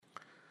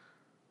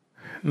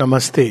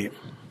Namaste.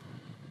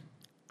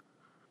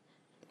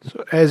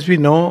 So, as we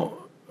know,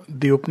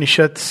 the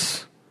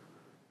Upanishads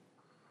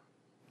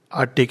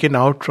are taken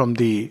out from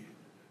the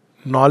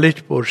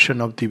knowledge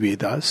portion of the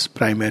Vedas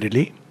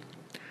primarily.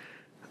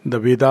 The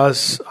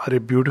Vedas are a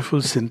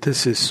beautiful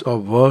synthesis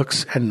of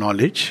works and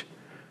knowledge,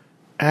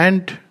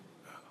 and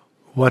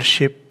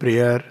worship,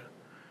 prayer,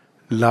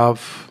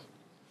 love.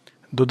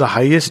 Though the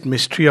highest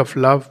mystery of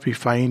love we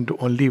find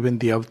only when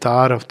the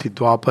avatar of the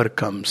Dwapar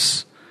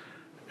comes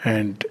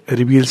and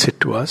reveals it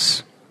to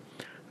us.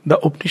 The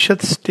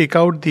Upanishads take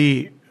out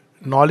the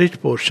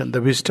knowledge portion,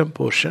 the wisdom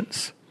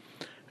portions,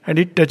 and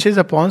it touches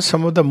upon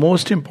some of the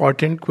most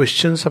important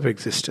questions of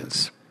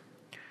existence.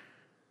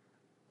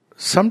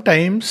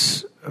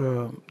 Sometimes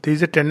there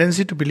is a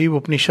tendency to believe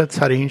Upanishads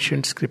are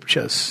ancient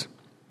scriptures.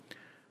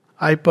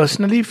 I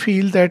personally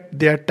feel that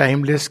they are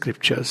timeless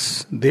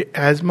scriptures. They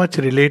as much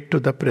relate to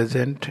the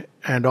present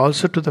and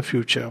also to the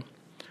future,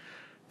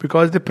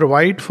 because they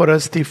provide for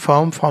us the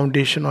firm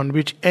foundation on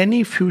which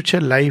any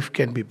future life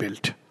can be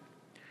built.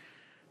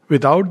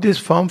 Without this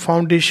firm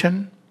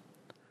foundation,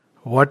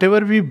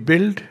 whatever we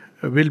build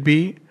will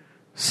be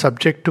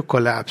subject to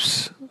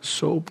collapse.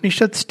 So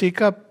Upanishads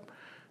take up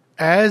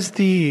as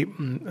the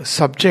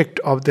subject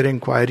of their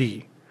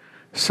inquiry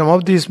some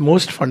of these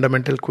most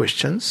fundamental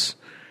questions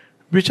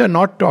which are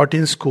not taught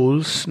in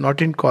schools,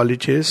 not in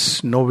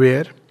colleges,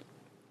 nowhere.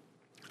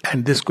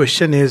 And this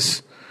question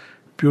is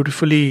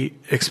beautifully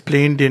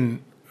explained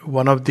in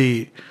one of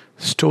the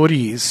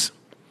stories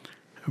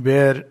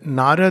where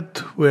Narad,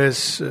 who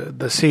is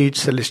the sage,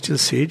 celestial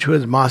sage, who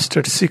has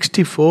mastered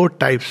 64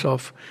 types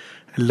of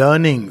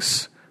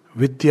learnings,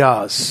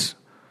 vidyas,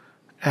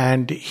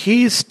 and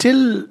he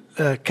still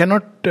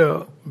cannot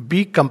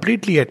be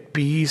completely at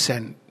peace,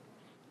 and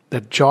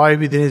that joy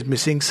within is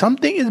missing.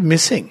 Something is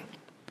missing.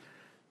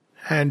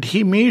 And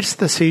he meets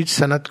the sage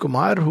Sanat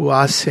Kumar, who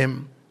asks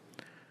him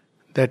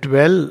that,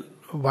 well,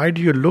 why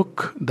do you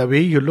look the way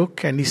you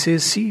look? And he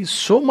says, see,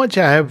 so much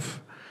I have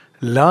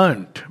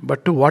learned,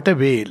 but to what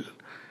avail?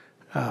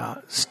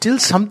 Still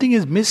something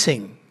is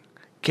missing.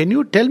 Can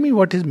you tell me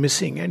what is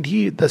missing? And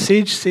the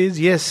sage says,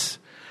 yes,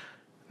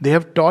 they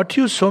have taught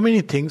you so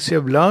many things. You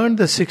have learned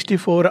the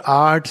 64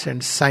 arts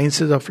and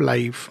sciences of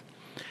life.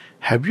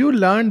 Have you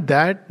learned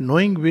that,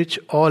 knowing which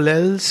all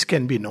else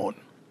can be known?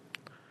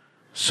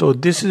 So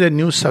this is a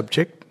new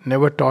subject,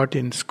 never taught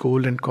in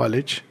school and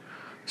college.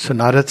 So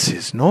Narad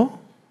says, no.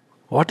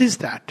 What is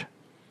that?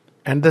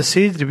 And the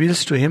sage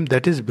reveals to him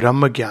that is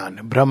Brahma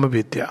Gyan, Brahma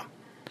Vidya.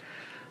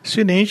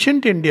 So in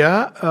ancient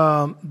India,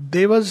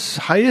 there was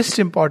highest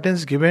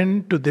importance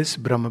given to this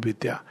Brahma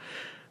Vidya.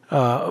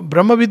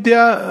 Brahma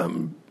Vidya,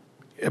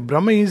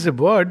 Brahma is a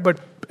word, but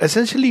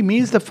essentially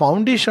means the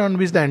foundation on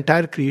which the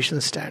entire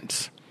creation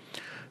stands.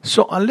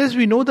 So unless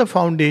we know the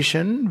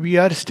foundation, we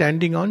are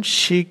standing on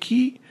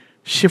shaky,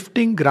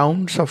 shifting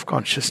grounds of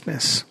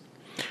consciousness.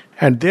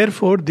 And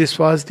therefore, this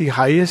was the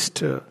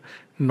highest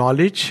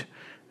knowledge,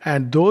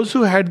 and those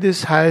who had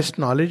this highest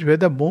knowledge were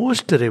the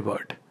most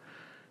revered.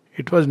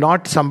 It was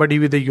not somebody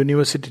with a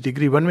university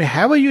degree. One may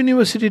have a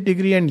university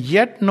degree and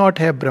yet not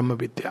have Brahma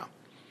Vidya.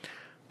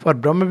 For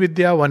Brahma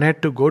Vidya, one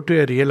had to go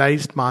to a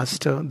realized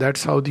master.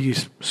 That's how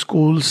these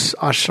schools,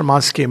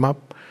 ashramas came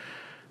up.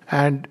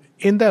 And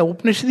in the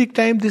Upanishadic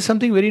time, there's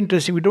something very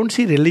interesting. We don't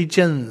see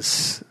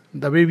religions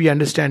the way we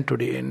understand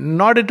today.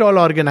 Not at all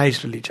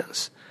organized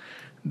religions.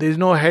 There is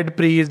no head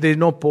priest, there is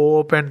no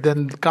pope, and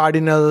then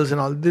cardinals and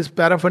all. This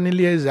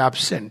paraphernalia is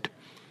absent.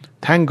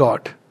 Thank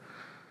God.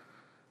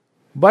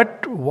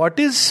 But what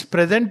is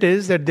present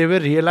is that they were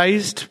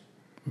realized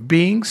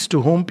beings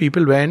to whom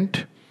people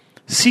went,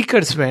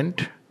 seekers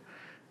went,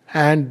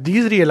 and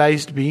these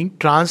realized beings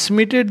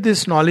transmitted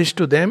this knowledge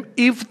to them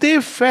if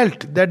they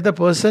felt that the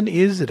person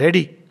is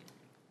ready.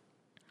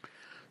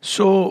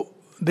 So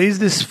there is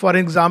this, for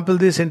example,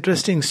 this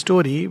interesting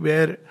story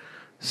where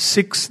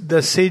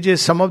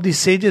some of the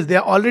sages, they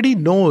already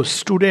know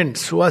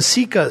students who are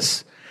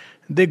seekers.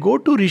 They go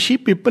to Rishi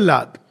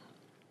Pipalad,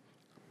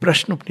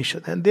 Prashna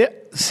Upanishad, and they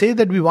say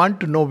that we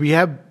want to know, we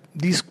have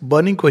these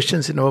burning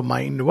questions in our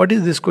mind. What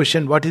is this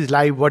question? What is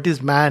life? What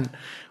is man?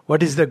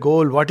 What is the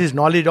goal? What is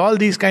knowledge? All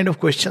these kind of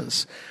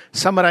questions.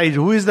 Summarize,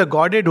 who is the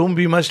godhead whom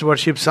we must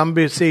worship? Some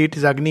say it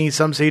is Agni,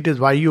 some say it is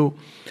Vayu.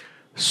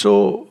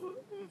 So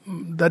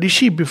the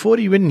Rishi, before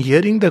even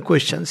hearing the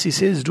questions, he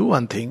says, do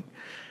one thing.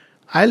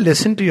 I'll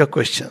listen to your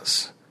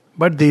questions,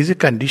 but there is a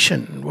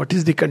condition. What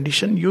is the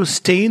condition? You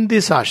stay in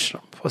this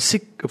ashram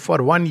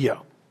for 1 year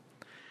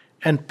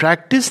and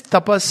practice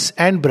tapas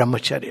and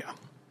brahmacharya.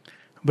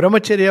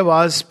 Brahmacharya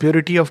was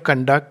purity of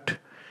conduct,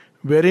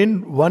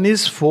 wherein one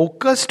is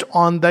focused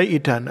on the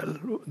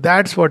eternal.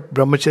 That's what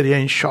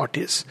brahmacharya in short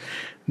is.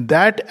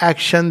 That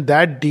action,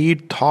 that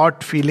deed,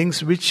 thought,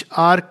 feelings which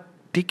are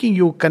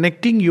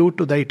connecting you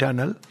to the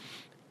eternal.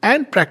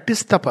 And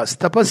practice tapas.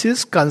 Tapas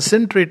is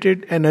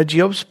concentrated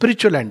energy of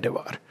spiritual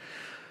endeavor.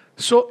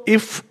 So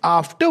if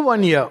after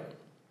 1 year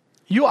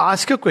You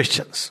ask your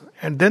questions,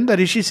 and then the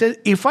Rishi says,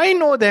 if I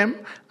know them,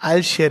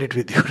 I'll share it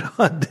with you.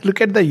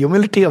 Look at the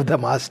humility of the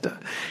master.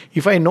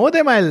 If I know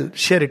them, I'll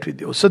share it with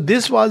you. So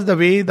this was the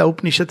way the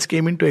Upanishads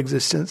came into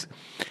existence.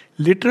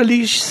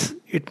 Literally,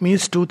 it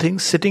means two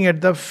things: sitting at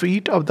the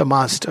feet of the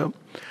master,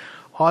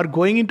 or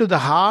going into the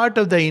heart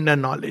of the inner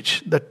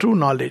knowledge, the true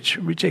knowledge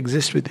which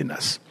exists within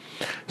us.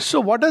 So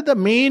what are the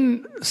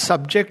main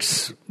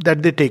subjects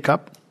that they take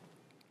up?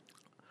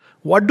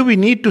 What do we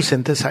need to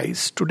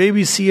synthesize? Today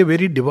we see a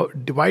very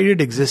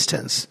divided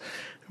existence.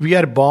 We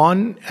are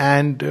born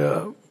and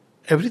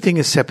everything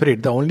is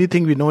separate. The only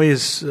thing we know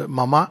is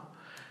mama.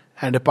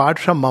 And apart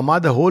from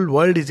mama, the whole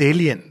world is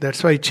alien.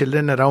 That's why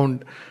children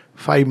around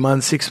 5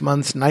 months, 6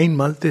 months, 9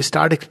 months, they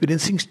start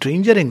experiencing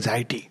stranger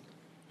anxiety.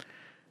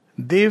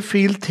 They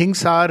feel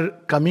things are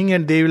coming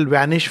and they will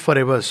vanish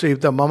forever. So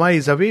if the mama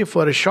is away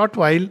for a short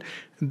while,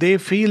 they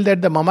feel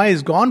that the mama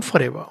is gone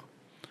forever.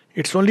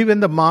 It's only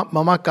when the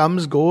mama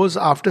comes, goes,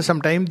 after some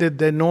time that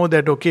they know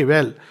that, okay,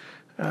 well,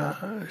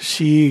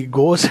 she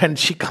goes and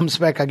she comes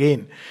back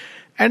again.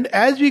 And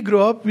as we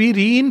grow up, we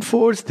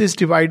reinforce this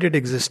divided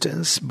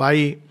existence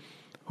by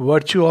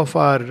virtue of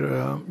our,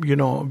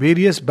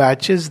 various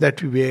badges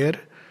that we wear,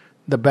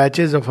 the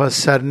badges of our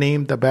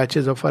surname, the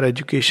badges of our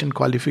education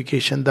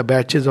qualification, the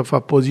badges of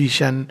our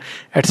position,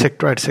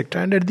 etc.,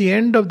 etc. And at the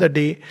end of the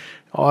day,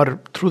 or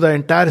through the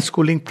entire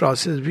schooling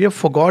process, we have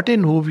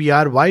forgotten who we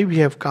are, why we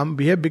have come.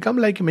 We have become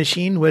like a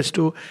machine who has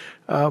to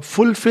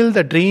fulfill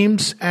the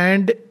dreams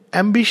and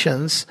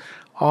ambitions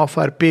of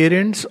our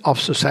parents, of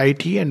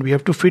society, and we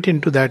have to fit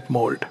into that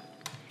mold.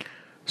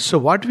 So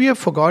what we have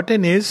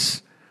forgotten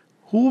is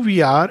who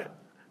we are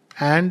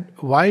and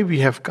why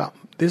we have come.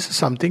 This is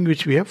something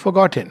which we have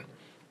forgotten.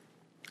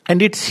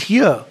 And it's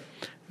here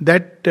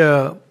that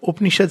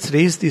Upanishads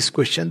raise this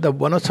question,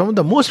 some of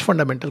the most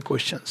fundamental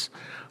questions.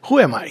 Who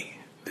am I?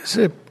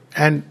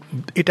 And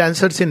it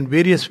answers in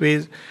various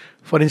ways.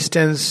 For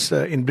instance,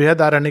 in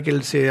Brihadaranyaka it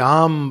will say,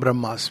 Aham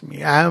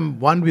Brahmasmi, I am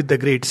one with the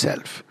great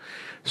self.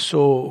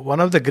 So one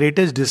of the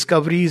greatest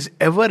discoveries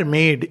ever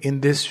made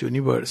in this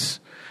universe,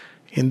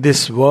 in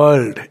this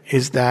world,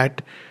 is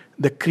that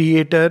the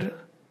Creator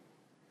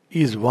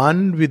is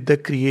one with the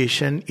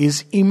creation,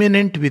 is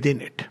immanent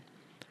within it.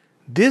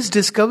 This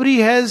discovery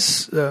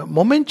has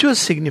momentous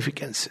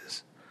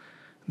significances.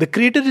 The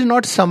Creator is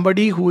not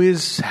somebody who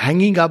is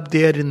hanging up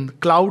there in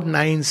cloud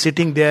nine,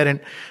 sitting there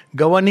and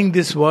governing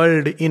this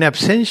world in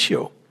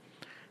absentio.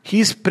 He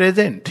is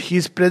present. He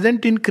is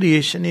present in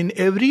creation, in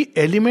every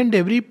element,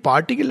 every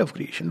particle of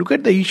creation. Look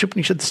at the Isha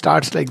Upanishad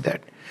starts like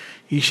that.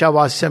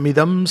 Ishavasyam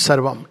idam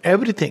sarvam.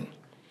 Everything.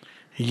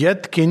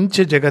 Yat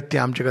kincha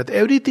jagatyam jagat.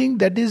 Everything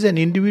that is an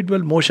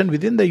individual motion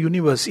within the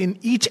universe, in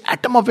each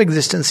atom of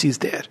existence is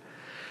there.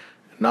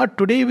 Now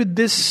today with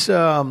this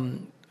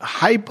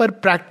hyper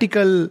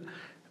practical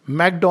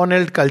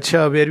McDonald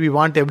culture where we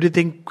want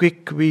everything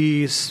quick,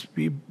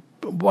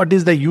 what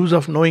is the use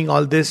of knowing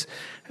all this?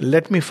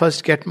 Let me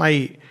first get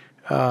my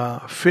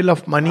fill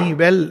of money.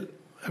 Well,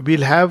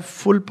 we'll have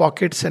full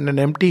pockets and an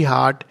empty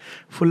heart,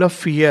 full of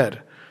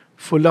fear,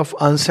 full of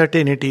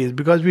uncertainties,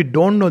 because we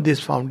don't know this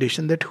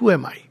foundation, that who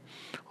am I?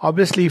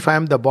 Obviously, if I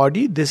am the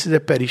body, this is a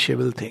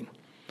perishable thing.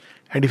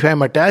 And if I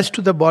am attached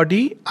to the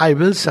body, I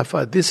will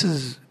suffer.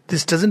 This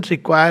doesn't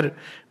require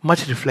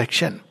much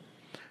reflection.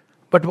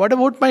 But what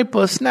about my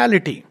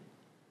personality?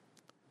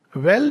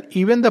 Well,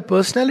 even the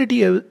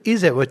personality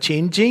is ever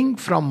changing.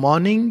 From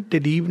morning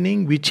till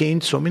evening, we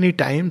change so many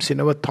times in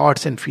our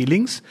thoughts and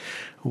feelings.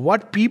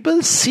 What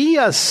people see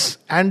us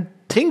and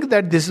think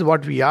that this is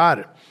what we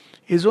are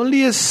is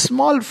only a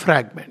small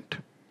fragment.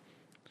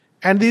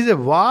 And there is a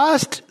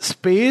vast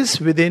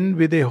space within,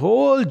 with a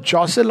whole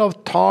jostle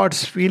of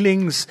thoughts,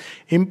 feelings,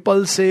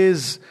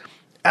 impulses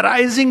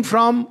arising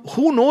from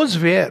who knows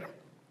where.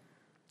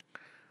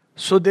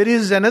 So there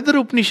is another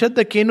Upanishad,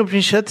 the Kena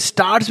Upanishad,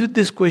 starts with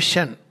this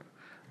question.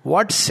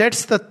 What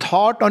sets the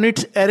thought on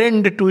its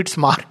errand to its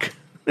mark?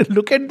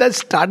 Look at the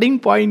starting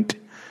point.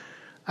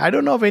 I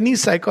don't know of any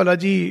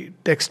psychology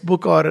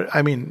textbook,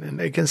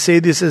 I can say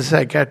this as a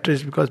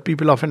psychiatrist because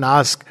people often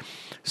ask,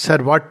 sir,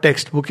 what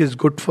textbook is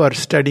good for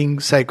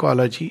studying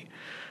psychology?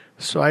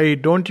 So I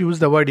don't use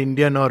the word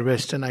Indian or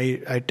Western.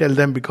 I tell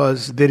them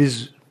because there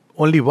is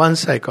only one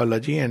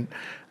psychology, and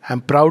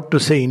I'm proud to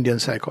say Indian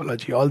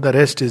psychology. All the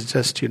rest is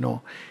just,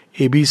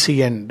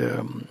 ABC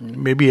and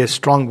maybe a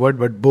strong word,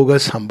 but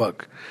bogus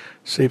humbug.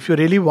 So if you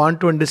really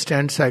want to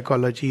understand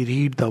psychology,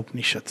 read the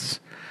Upanishads.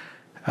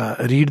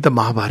 Read the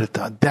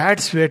Mahabharata.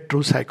 That's where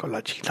true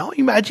psychology. Now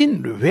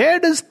imagine, where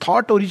does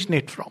thought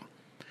originate from?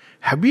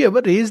 Have we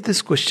ever raised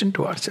this question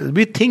to ourselves?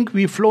 We think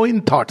we flow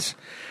in thoughts.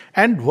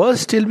 And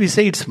worse still, we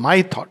say it's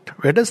my thought.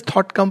 Where does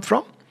thought come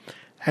from?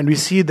 And we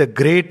see the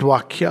great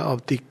Vakya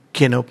of the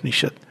Kena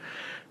Upanishad,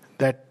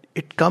 that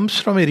it comes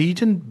from a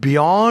region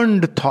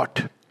beyond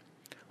thought.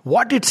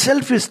 What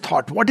itself is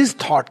thought? What is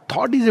thought?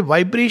 Thought is a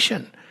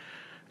vibration.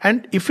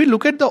 And if we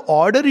look at the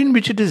order in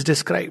which it is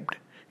described,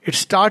 it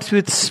starts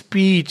with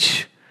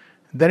speech,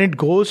 then it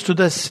goes to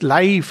the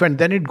life, and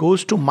then it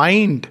goes to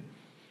mind.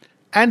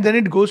 and then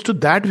it goes to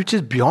that which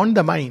is beyond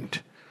the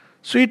mind.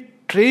 So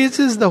it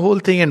traces the whole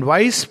thing. And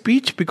why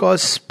speech?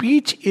 Because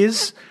speech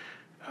is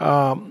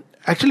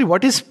actually,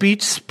 what is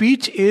speech?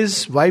 Speech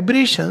is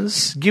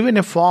vibrations given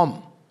a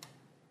form.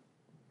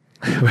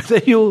 Whether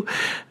you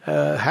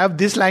have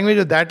this language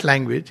or that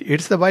language,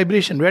 it's the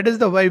vibration. Where does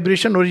the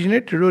vibration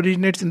originate? It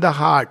originates in the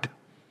heart.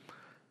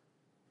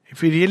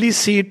 If we really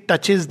see, it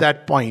touches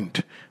that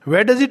point.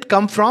 Where does it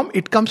come from?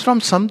 It comes from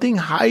something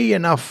high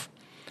enough.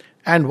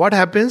 And what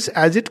happens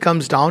as it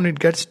comes down, it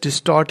gets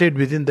distorted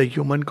within the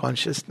human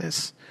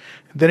consciousness.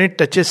 Then it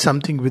touches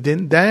something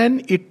within.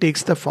 Then it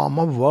takes the form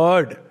of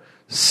word.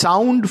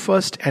 Sound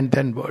first and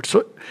then word.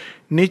 So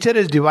nature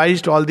has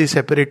devised all this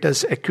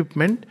apparatus,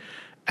 equipment.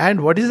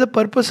 And what is the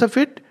purpose of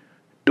it?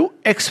 To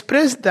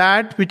express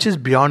that which is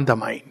beyond the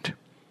mind.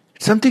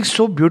 Something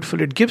so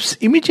beautiful. It gives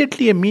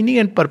immediately a meaning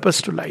and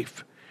purpose to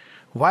life.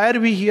 Why are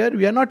we here?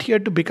 We are not here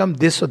to become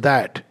this or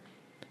that.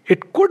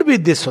 It could be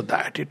this or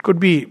that. It could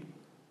be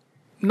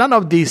none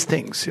of these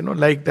things.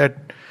 Like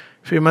that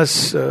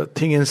famous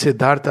thing in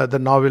Siddhartha, the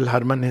novel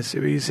Herman Hesse.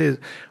 He says,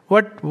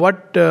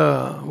 what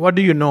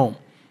do you know?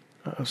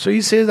 So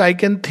he says, I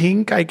can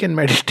think, I can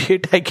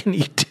meditate, I can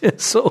eat.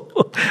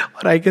 Or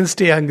I can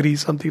stay hungry,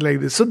 something like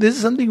this. So this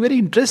is something very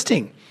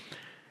interesting.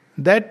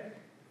 That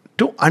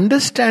to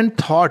understand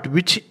thought,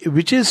 which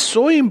is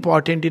so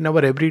important in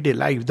our everyday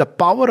life, the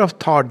power of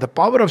thought, the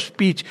power of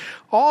speech,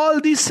 all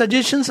these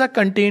suggestions are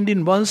contained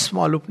in one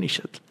small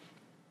Upanishad.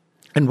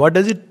 And what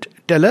does it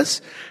tell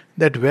us?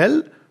 That,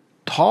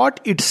 thought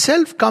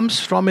itself comes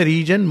from a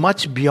region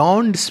much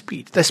beyond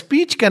speech. The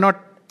speech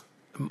cannot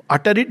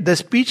utter it, the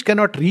speech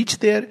cannot reach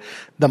there,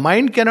 the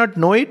mind cannot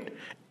know it,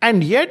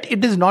 and yet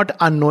it is not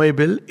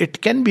unknowable.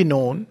 It can be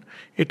known.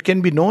 It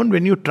can be known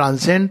when you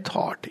transcend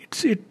thought.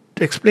 It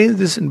explains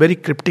this in very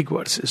cryptic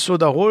verses. So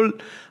the whole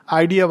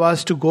idea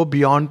was to go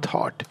beyond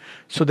thought,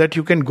 so that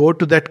you can go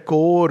to that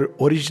core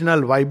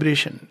original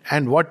vibration.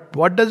 And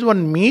what does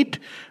one meet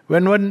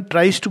when one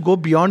tries to go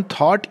beyond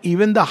thought?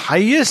 Even the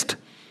highest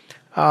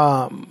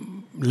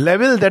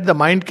level that the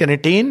mind can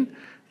attain,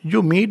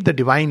 you meet the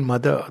Divine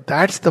Mother.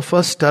 That's the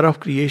first stir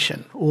of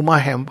creation, Uma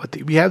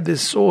Hempati. We have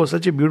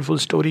such a beautiful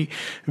story,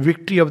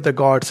 victory of the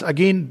gods.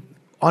 Again,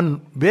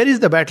 on where is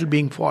the battle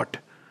being fought?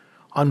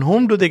 On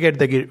whom do they get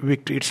the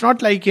victory? It's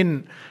not like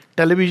in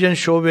television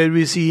show where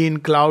we see in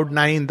Cloud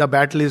 9 the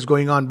battle is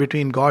going on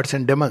between gods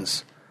and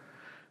demons.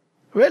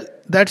 Well,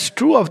 that's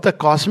true of the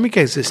cosmic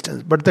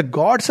existence, but the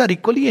gods are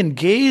equally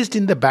engaged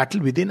in the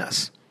battle within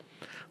us.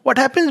 What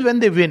happens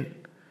when they win?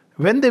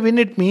 When they win,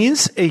 it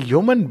means a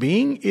human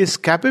being is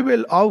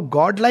capable of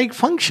godlike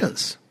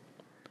functions.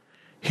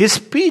 His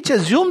speech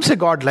assumes a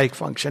godlike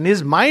function.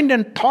 His mind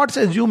and thoughts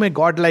assume a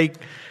godlike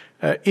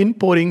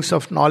inpourings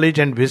of knowledge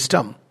and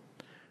wisdom.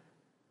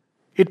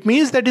 It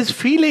means that his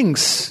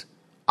feelings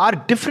are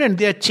different.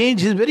 They are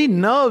changed. His very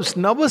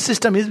nervous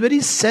system, his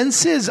very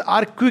senses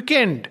are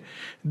quickened.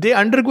 They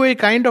undergo a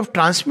kind of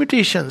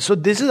transmutation. So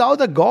this is how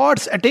the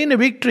gods attain a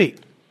victory.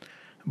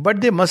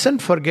 But they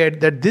mustn't forget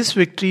that this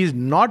victory is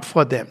not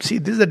for them. See,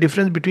 this is the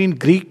difference between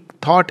Greek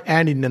thought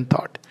and Indian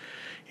thought.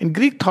 In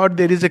Greek thought,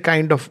 there is a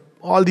kind of,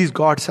 all these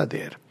gods are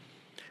there.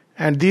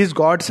 And these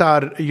gods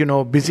are,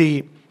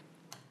 busy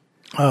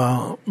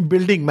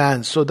building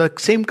man. So the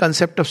same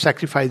concept of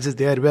sacrifice is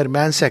there, where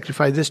man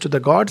sacrifices to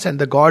the gods and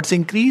the gods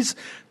increase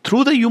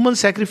through the human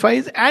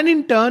sacrifice, and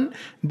in turn,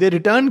 they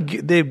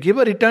give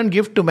a return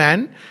gift to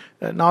man.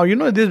 Now,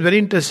 this is very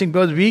interesting,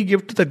 because we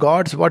give to the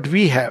gods what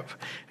we have,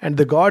 and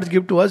the gods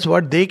give to us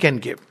what they can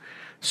give.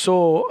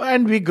 So,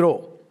 and we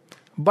grow.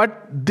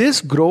 But this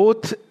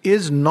growth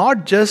is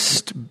not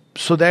just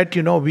so that,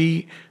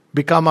 we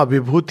become a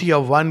vibhuti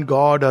of one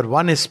god or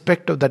one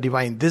aspect of the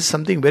divine. This is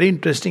something very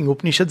interesting.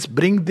 Upanishads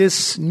bring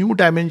this new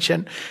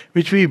dimension,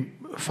 which we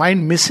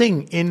find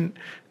missing in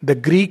the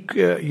Greek,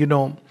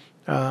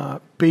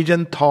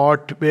 pagan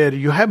thought, where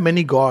you have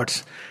many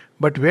gods.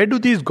 But where do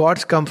these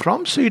gods come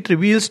from? So it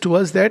reveals to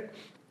us that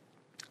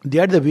they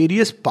are the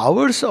various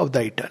powers of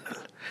the eternal.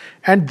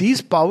 And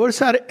these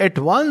powers are at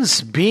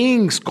once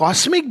beings,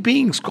 cosmic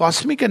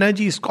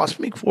energies,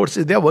 cosmic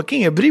forces. They are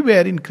working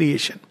everywhere in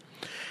creation.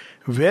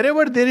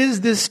 Wherever there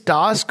is this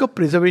task of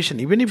preservation,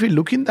 even if we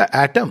look in the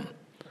atom.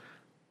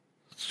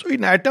 So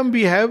in atom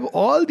we have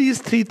all these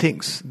three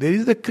things. There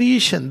is the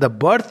creation, the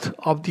birth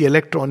of the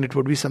electron. It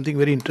would be something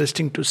very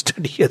interesting to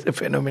study as a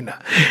phenomena.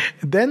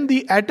 Then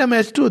the atom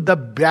the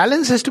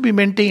balance has to be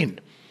maintained.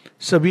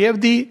 So we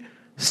have the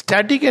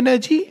static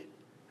energy,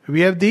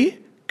 we have the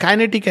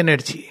kinetic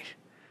energy.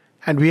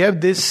 And we have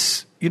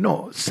this,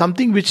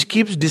 something which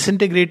keeps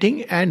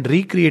disintegrating and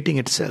recreating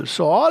itself.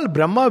 So all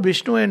Brahma,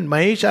 Vishnu and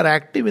Mahesh are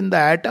active in the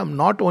atom,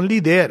 not only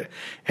there,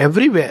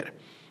 everywhere.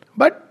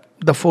 But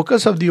the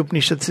focus of the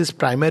Upanishads is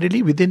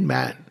primarily within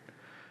man.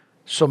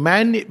 So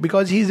man,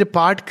 because he is a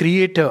part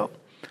creator,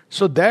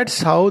 so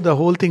that's how the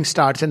whole thing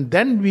starts. And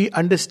then we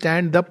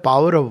understand the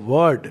power of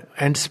word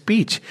and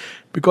speech,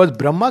 because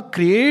Brahma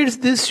creates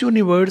this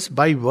universe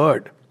by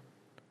word.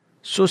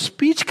 So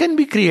speech can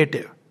be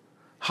creative.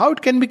 How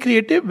it can be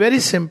creative? Very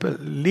simple.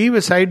 Leave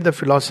aside the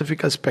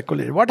philosophical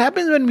speculation. What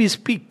happens when we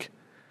speak?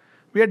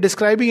 We are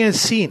describing a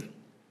scene.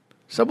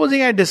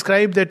 Supposing I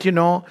describe that,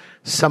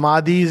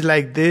 samadhi is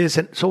like this.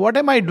 And so what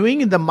am I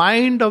doing in the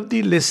mind of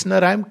the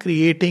listener? I am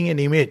creating an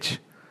image.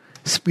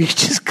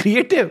 Speech is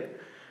creative.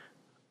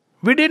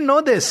 We didn't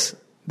know this.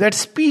 That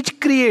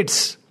speech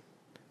creates.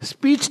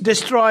 Speech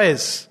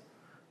destroys.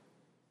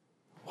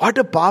 What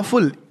a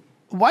powerful...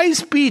 Why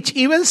speech?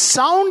 Even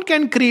sound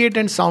can create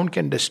and sound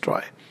can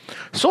destroy.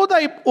 So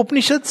the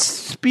Upanishads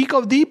speak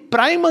of the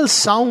primal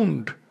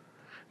sound,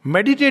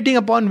 meditating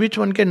upon which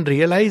one can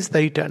realize the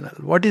eternal.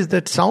 What is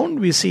that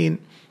sound? We see in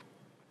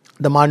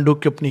the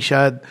Mandukya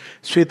Upanishad,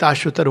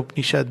 Shvetashvatar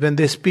Upanishad, when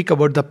they speak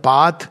about the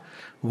path,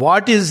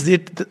 what is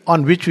it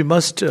on which we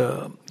must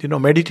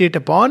meditate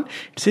upon?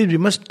 It says we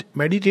must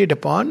meditate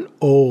upon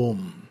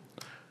Om.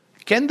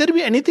 Can there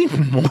be anything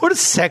more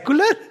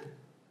secular?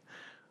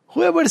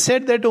 Whoever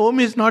said that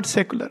Om is not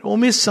secular?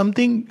 Om is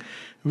something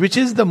which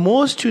is the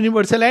most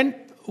universal. And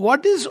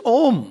what is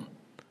Om?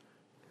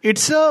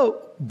 It's a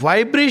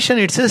vibration,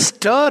 it's a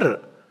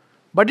stir.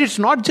 But it's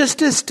not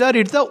just a stir,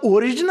 it's the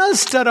original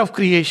stir of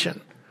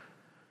creation.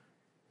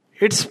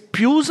 It's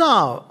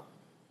puja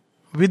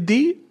with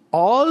the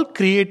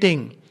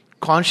all-creating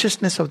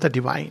consciousness of the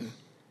divine.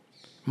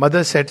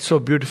 Mother said so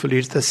beautifully,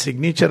 it's the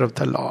signature of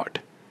the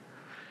Lord.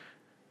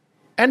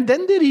 And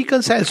then they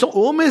reconcile. So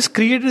Om has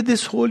created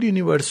this whole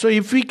universe. So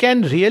if we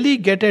can really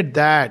get at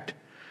that,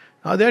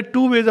 now there are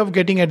two ways of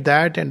getting at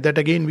that, and that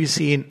again we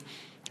see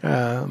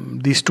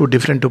in these two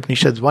different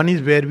Upanishads. One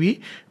is where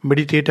we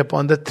meditate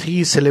upon the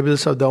three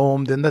syllables of the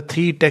Om, then the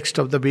three texts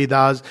of the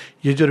Vedas,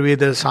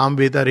 Yajurveda,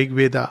 Samveda,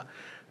 Rigveda.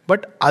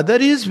 But other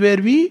is where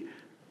we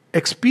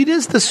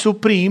experience the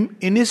Supreme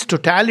in His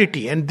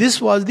totality. And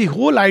this was the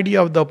whole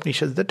idea of the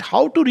Upanishads, that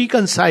how to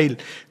reconcile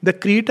the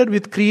Creator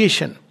with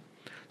creation.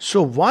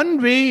 So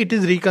one way it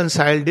is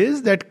reconciled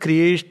is that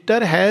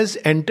Creator has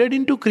entered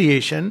into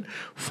creation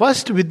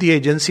first with the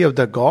agency of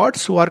the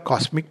gods, who are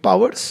cosmic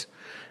powers,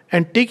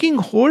 and taking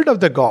hold of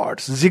the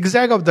gods,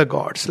 zigzag of the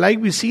gods, like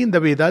we see in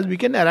the Vedas, we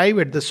can arrive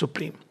at the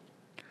Supreme.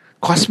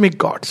 Cosmic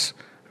gods.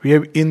 We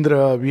have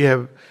Indra, we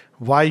have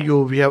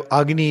Vayu, we have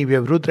Agni, we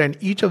have Rudra, and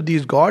each of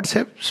these gods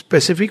have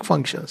specific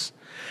functions.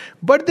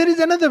 But there is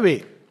another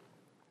way.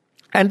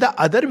 And the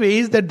other way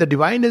is that the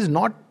divine is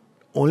not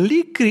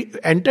only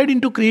entered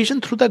into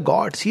creation through the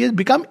gods. He has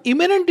become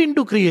immanent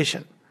into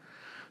creation.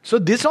 So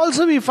this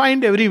also we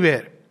find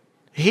everywhere.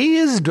 He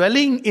is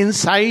dwelling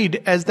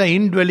inside as the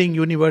indwelling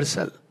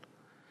universal.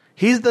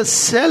 He is the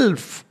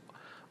self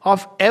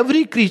of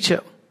every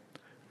creature.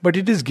 But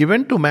it is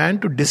given to man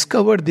to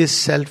discover this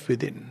self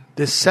within.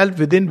 This self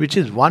within which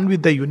is one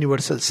with the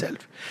universal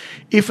self.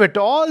 If at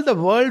all the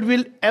world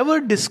will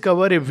ever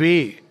discover a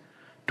way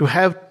to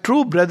have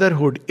true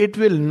brotherhood, it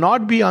will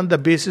not be on the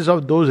basis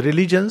of those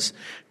religions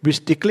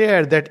which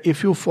declare that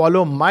if you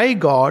follow my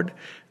God,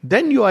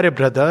 then you are a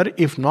brother.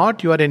 If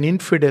not, you are an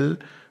infidel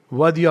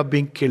worthy of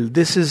being killed.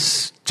 This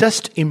is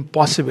just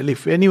impossible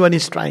if anyone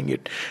is trying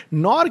it.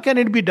 Nor can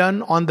it be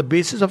done on the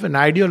basis of an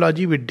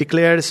ideology which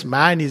declares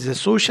man is a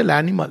social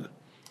animal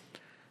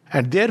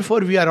and therefore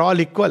we are all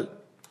equal.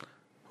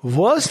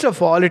 Worst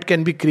of all, it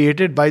can be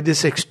created by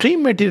this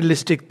extreme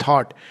materialistic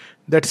thought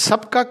that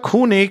sabka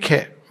khoon ek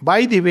hai.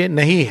 By the way,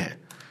 nahi hai.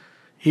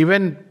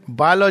 Even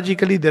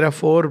biologically, there are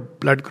 4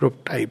 blood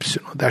group types.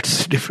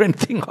 That's a different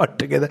thing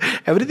altogether.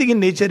 Everything in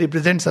nature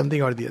represents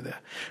something or the other.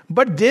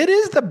 But there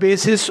is the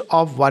basis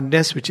of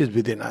oneness which is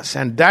within us.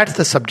 And that's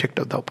the subject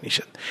of the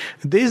Upanishad.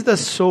 There is the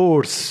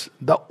source,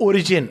 the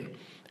origin.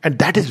 And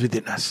that is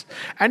within us.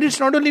 And it's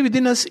not only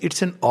within us,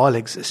 it's in all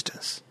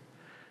existence.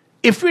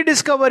 If we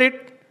discover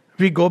it,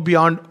 we go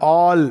beyond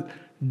all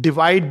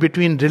divide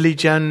between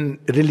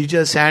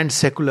religious and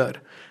secular.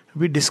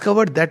 We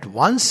discover that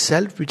one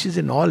self which is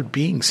in all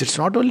beings. It's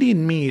not only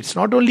in me, it's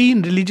not only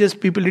in religious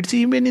people, it's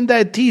even in the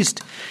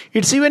atheist.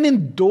 It's even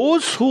in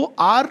those who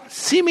are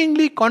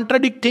seemingly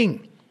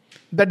contradicting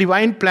the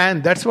divine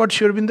plan. That's what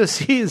Sri Aurobindo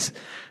sees.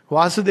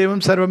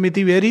 Vasudevam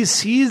Sarvamiti, where he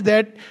sees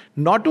that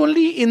not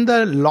only in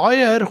the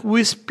lawyer who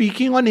is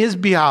speaking on his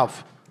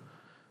behalf,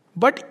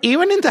 but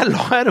even in the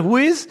lawyer who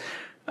is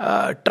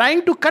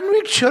trying to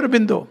convict Sri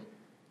Aurobindo.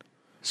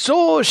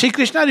 So Shri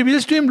Krishna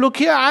reveals to him, look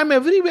here, I am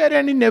everywhere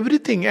and in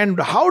everything. And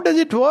how does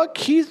it work?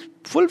 He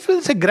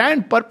fulfills a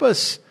grand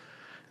purpose.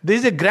 There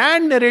is a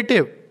grand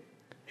narrative,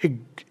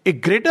 a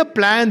greater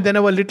plan than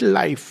our little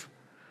life.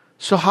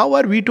 So how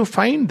are we to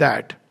find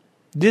that?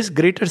 This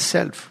greater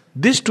self.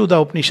 This too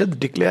the Upanishads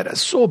declare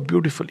us so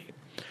beautifully.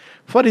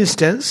 For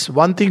instance,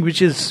 one thing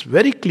which is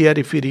very clear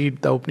if we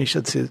read the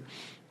Upanishads is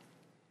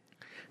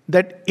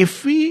that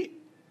if we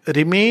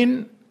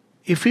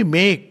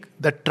make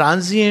the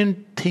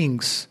transient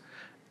things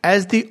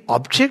as the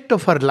object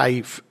of our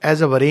life,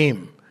 as our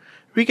aim,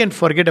 we can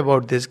forget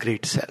about this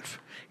great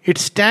self. It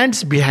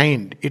stands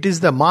behind. It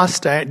is the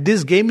master.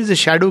 This game is a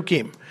shadow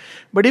game.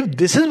 But if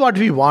this is what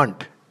we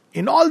want,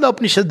 in all the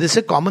Upanishads, this is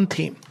a common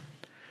theme.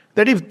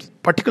 That if,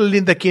 particularly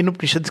in the Kena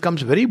Upanishads,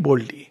 comes very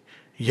boldly.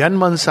 Yan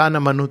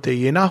mansana manute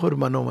yenahur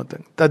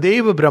manomatang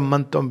tadev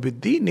brahmantam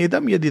vidhi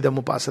nedam yadidam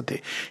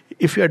upasate.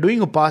 If you are doing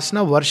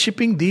upasana,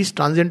 worshipping these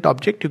transient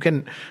objects, you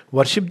can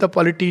worship the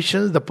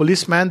politicians, the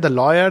policeman, the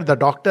lawyer, the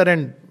doctor,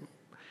 and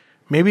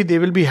maybe they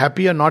will be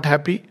happy or not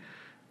happy.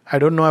 I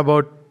don't know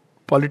about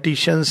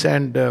politicians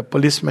and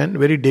policemen.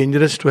 Very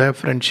dangerous to have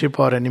friendship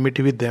or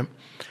enmity with them.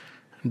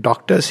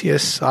 Doctors,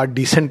 yes, are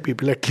decent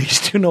people, at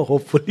least,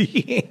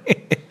 hopefully.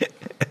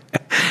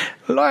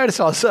 Lawyers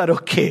also are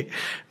okay.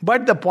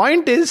 But the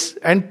point is,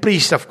 and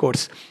priests, of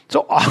course.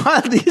 So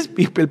all these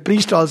people,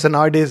 priest also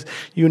nowadays,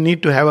 you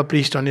need to have a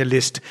priest on your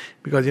list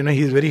because,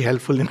 he's very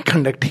helpful in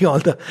conducting all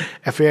the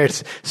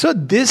affairs. So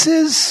this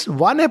is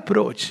one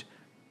approach.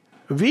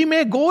 We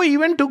may go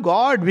even to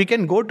God. We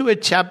can go to a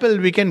chapel.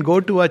 We can go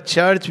to a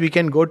church. We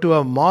can go to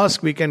a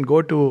mosque. We can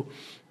go to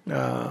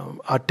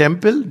a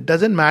temple.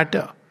 Doesn't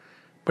matter.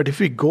 But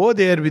if we go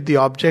there with the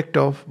object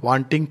of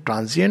wanting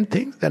transient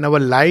things, then our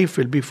life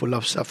will be full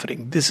of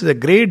suffering. This is a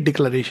great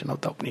declaration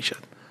of the Upanishad.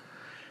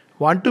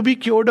 Want to be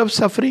cured of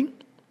suffering?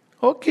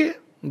 Okay,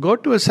 go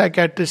to a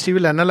psychiatrist. He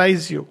will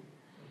analyze you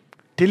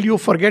till you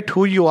forget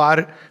who you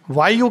are,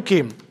 why you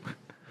came.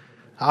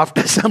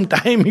 After some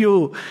time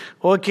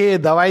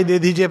dawai de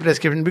dijiye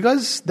prescription,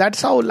 because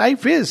that's how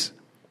life is.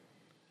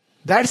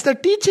 That's the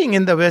teaching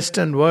in the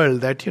Western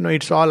world, that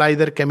it's all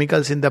either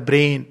chemicals in the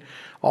brain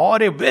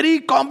or a very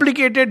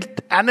complicated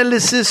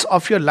analysis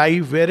of your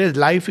life, whereas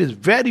life is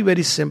very,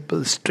 very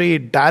simple,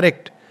 straight,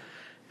 direct.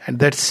 And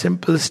that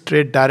simple,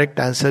 straight, direct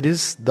answer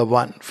is the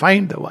one.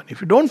 Find the one.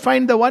 If you don't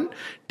find the one,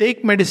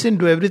 take medicine,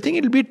 do everything,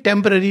 it will be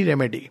temporary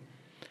remedy.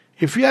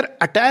 If we are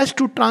attached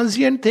to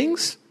transient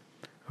things,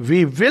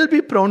 we will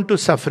be prone to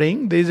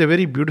suffering. There is a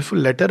very beautiful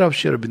letter of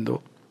Sri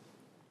Aurobindo.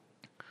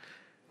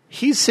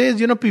 He says,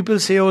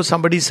 people say,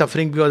 somebody is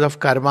suffering because of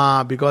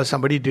karma, because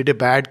somebody did a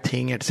bad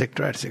thing,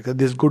 etc., etc.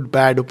 This good,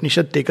 bad.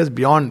 Upanishad takes us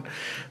beyond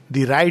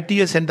the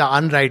righteous and the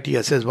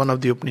unrighteous, as one of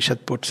the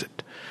Upanishad puts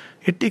it.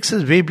 It takes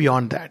us way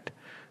beyond that.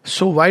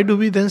 So why do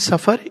we then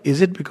suffer?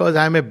 Is it because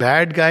I am a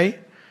bad guy?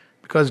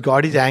 Because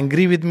God is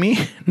angry with me?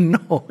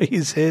 No,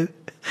 he says,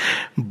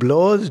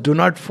 blows do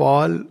not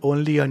fall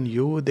only on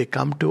you. They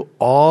come to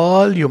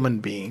all human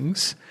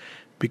beings,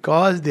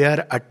 because they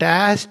are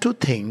attached to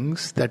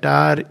things that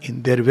are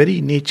in their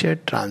very nature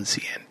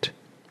transient.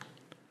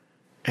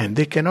 And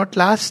they cannot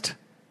last.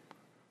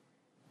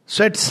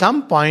 So at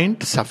some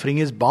point, suffering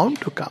is bound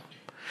to come.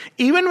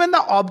 Even when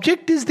the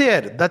object is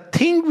there, the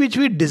thing which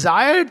we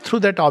desired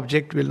through that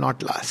object will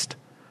not last.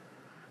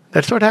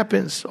 That's what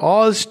happens.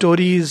 All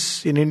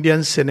stories in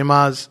Indian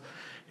cinemas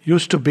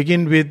used to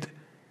begin with,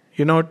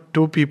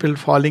 two people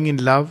falling in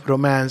love,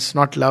 romance,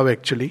 not love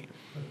actually,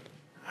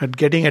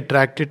 getting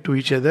attracted to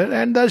each other,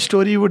 and the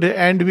story would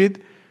end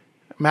with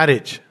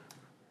marriage,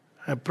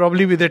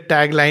 probably with a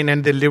tagline,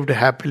 and they lived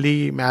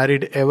happily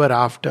married ever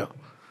after,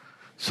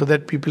 so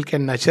that people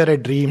can nurture a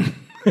dream.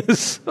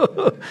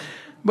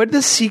 But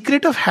the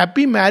secret of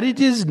happy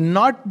marriage is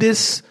not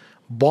this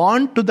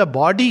bond to the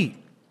body.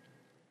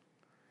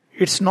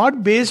 It's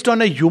not based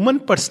on a human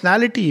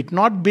personality. It's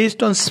not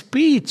based on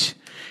speech.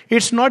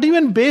 It's not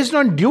even based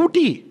on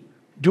duty.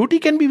 Duty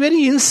can be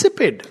very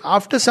insipid.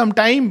 After some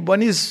time,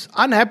 one is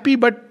unhappy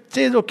but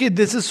says, okay,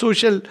 this is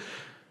social.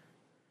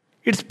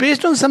 It's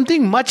based on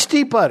something much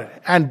deeper.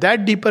 And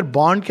that deeper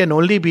bond can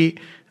only be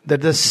that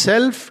the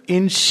self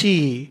in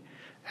she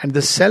and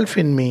the self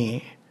in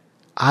me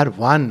are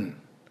one.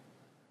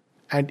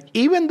 And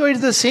even though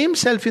it's the same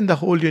self in the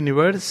whole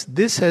universe,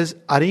 this has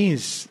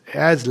arranged,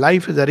 as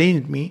life has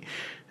arranged me,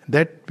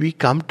 that we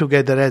come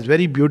together, as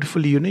very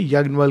beautifully,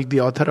 Yajnavalkya, the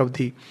author of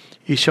the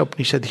Isha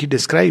Upanishad, he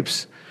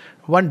describes.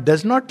 One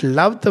does not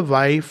love the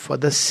wife for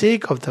the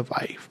sake of the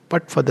wife,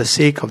 but for the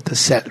sake of the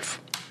self.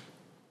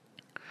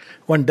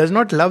 One does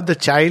not love the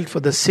child for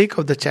the sake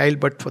of the child,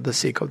 but for the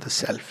sake of the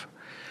self.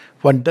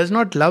 One does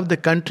not love the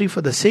country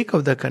for the sake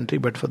of the country,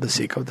 but for the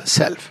sake of the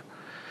self.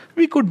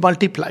 We could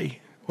multiply.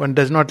 One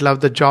does not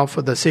love the job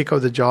for the sake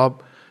of the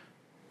job,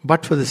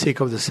 but for the sake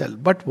of the self.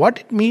 But what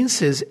it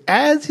means is,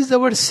 as is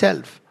our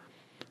self,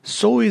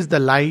 so is the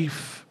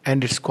life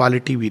and its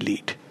quality we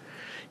lead.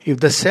 If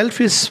the self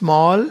is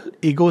small,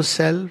 ego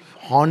self,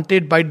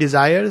 haunted by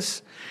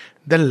desires,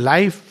 then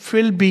life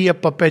will be a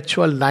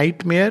perpetual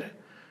nightmare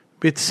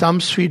with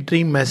some sweet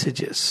dream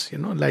messages.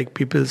 Like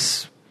people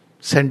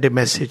send a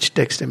message,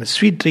 text them,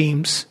 sweet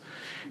dreams,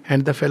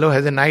 and the fellow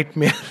has a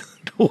nightmare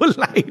the whole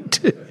night.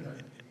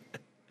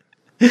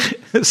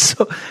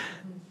 So,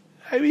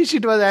 I wish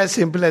it was as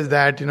simple as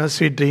that,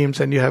 sweet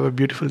dreams and you have a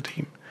beautiful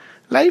dream.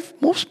 Life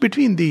moves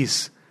between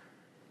these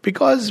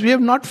because we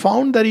have not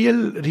found the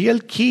real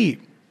key.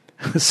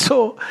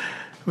 So,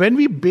 when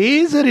we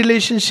base a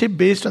relationship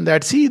based on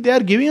that, see, they are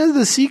giving us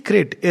the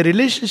secret. A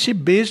relationship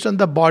based on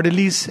the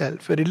bodily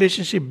self, a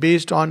relationship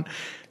based on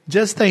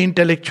just the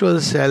intellectual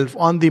self,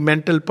 on the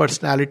mental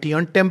personality,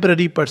 on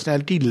temporary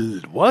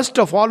personality, worst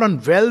of all on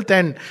wealth,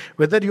 and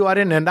whether you are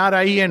an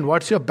NRI and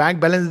what's your bank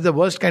balance is the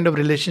worst kind of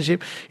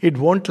relationship. It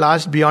won't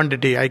last beyond a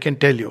day, I can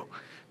tell you.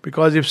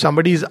 Because if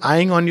somebody is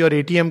eyeing on your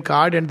ATM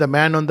card and the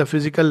man on the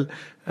physical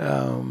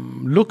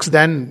looks,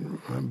 then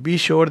be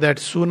sure that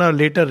sooner or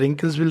later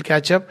wrinkles will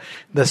catch up.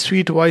 The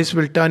sweet voice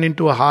will turn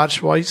into a harsh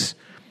voice,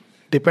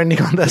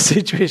 depending on the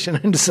situation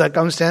and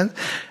circumstance,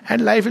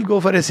 and life will go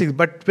for a six.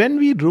 But when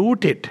we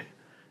root it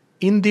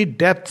in the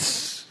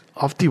depths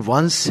of the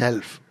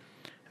oneself,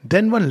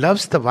 then one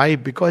loves the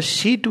wife because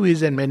she too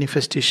is a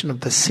manifestation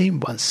of the same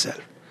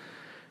oneself.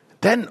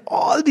 Then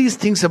all these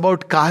things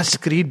about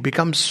caste, creed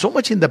become so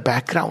much in the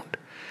background.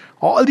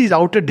 All these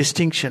outer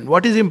distinction.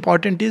 What is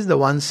important is the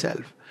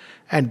oneself.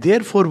 And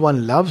therefore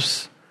one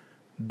loves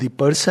the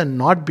person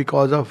not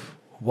because of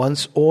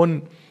one's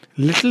own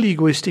little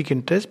egoistic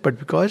interest, but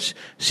because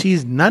she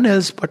is none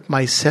else but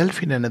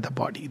myself in another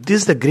body.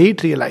 This is the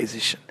great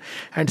realization.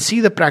 And see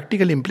the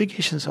practical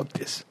implications of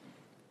this.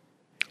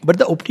 But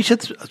the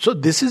Upanishads, so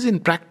this is in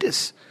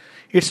practice.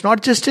 It's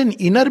not just an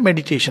inner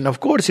meditation.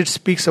 Of course, it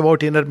speaks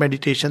about inner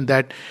meditation,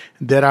 that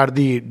there are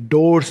the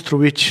doors through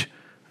which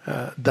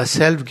the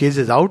self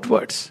gazes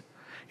outwards.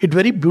 It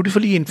very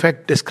beautifully, in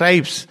fact,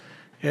 describes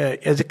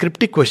as a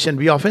cryptic question.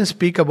 We often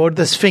speak about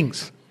the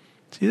Sphinx.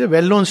 See the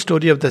well-known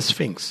story of the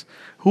Sphinx.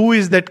 Who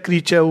is that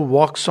creature who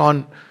walks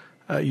on,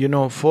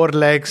 4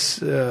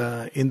 legs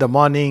in the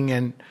morning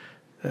and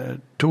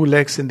 2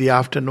 legs in the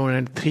afternoon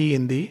and 3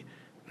 in the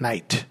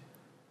night?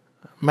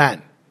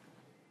 Man.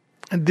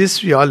 And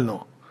this we all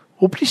know.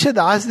 Upanishad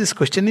asks this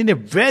question in a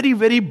very,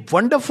 very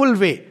wonderful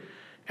way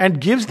and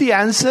gives the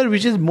answer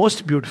which is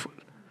most beautiful.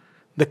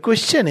 The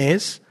question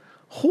is,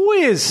 who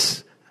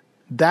is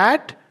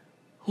that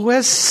who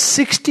has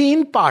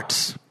 16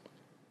 parts?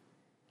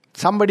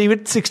 Somebody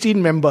with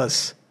 16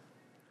 members.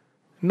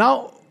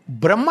 Now,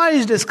 Brahma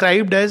is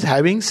described as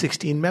having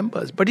 16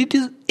 members, but it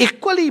is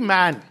equally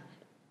man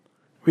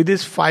with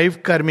his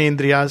 5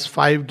 karmendriyas,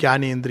 5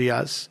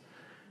 jnanendriyas,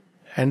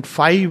 and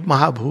 5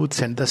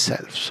 Mahabhuts and the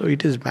self. So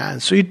it is man.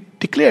 So it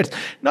declares.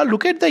 Now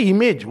look at the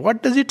image.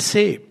 What does it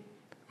say?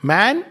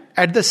 Man,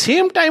 at the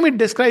same time it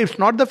describes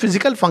not the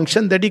physical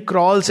function that he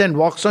crawls and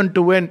walks on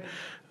 2 and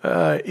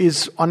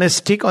is on a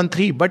stick on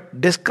 3,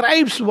 but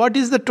describes what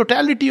is the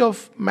totality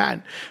of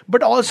man.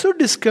 But also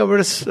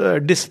declares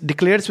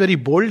very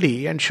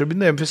boldly, and Sri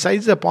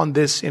emphasizes upon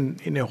this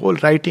in a whole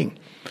writing,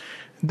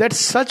 that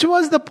such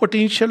was the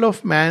potential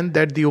of man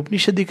that the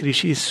Upanishadic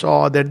rishis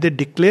saw, that they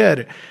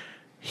declare,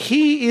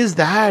 he is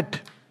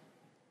that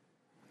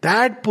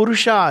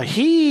Purusha,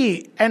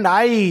 he and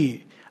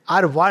I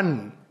are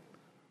one.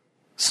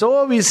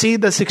 So we see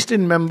the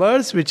 16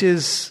 members, which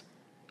is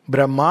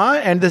Brahma,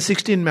 and the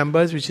 16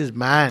 members, which is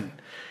man.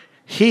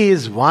 He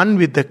is one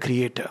with the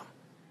Creator.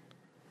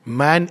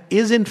 Man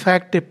is in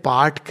fact a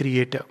part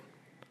creator.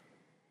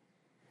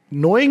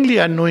 Knowingly,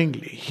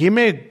 unknowingly, he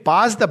may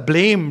pass the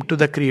blame to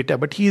the Creator,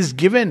 but he is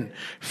given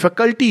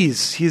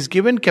faculties, he is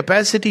given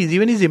capacities,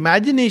 even his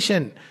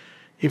imagination.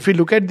 If we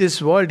look at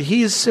this world,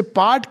 he is a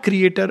part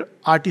creator,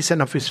 artisan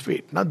of his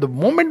fate. Now, the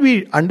moment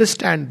we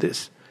understand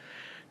this,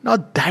 now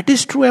that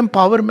is true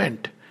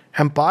empowerment.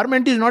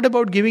 Empowerment is not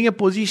about giving a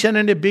position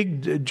and a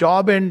big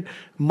job and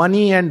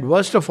money, and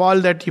worst of all,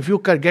 that if you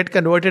get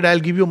converted, I'll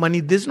give you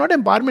money. This is not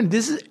empowerment.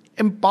 This is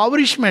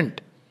empowerishment.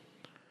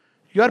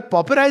 You are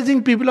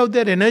pauperizing people of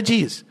their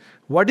energies.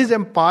 What is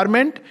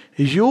empowerment?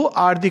 You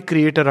are the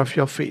creator of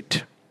your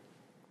fate.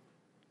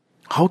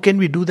 How can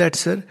we do that,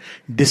 sir?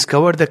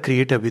 Discover the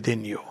Creator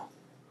within you.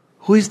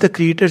 Who is the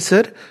Creator,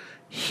 sir?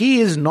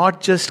 He is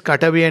not just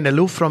cut away and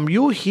aloof from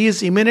you. He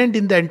is immanent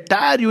in the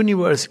entire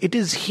universe. It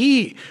is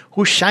He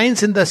who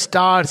shines in the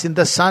stars, in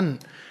the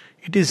sun.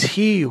 It is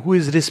He who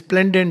is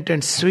resplendent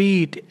and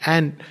sweet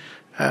and,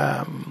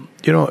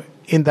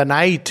 in the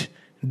night,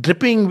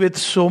 dripping with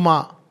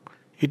soma.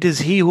 It is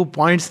He who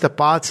points the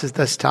paths as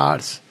the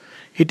stars.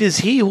 It is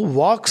He who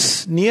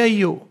walks near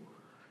you,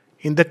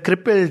 in the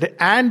crippled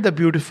and the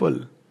beautiful.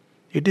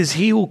 It is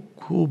He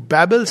who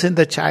babbles in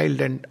the child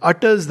and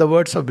utters the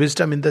words of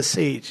wisdom in the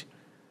sage.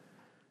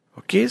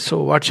 Okay,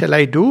 so what shall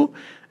I do?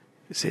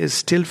 He says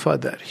still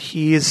further,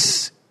 He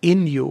is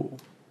in you.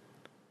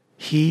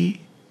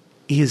 He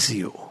is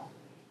you.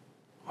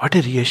 What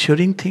a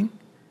reassuring thing.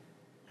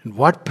 And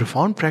what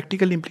profound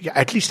practical implication.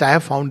 At least I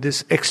have found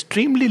this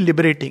extremely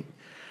liberating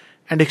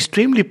and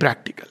extremely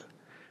practical.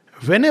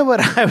 Whenever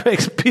I have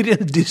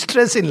experienced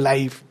distress in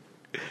life,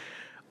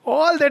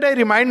 all that I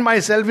remind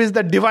myself is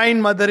the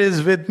Divine Mother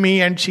is with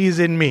me and she is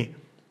in me.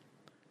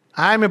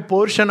 I am a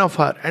portion of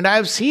her. And I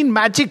have seen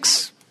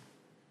magics.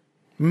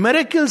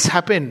 Miracles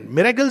happen.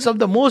 Miracles of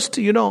the most,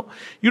 you don't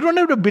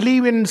have to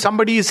believe in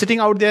somebody sitting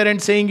out there and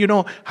saying,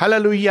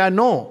 hallelujah.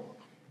 No.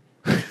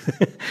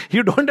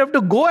 You don't have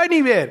to go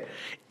anywhere.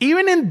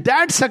 Even in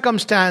that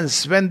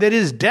circumstance, when there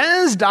is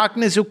dense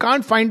darkness, you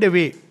can't find a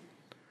way.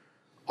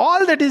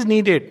 All that is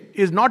needed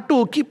is not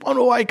to keep on,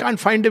 I can't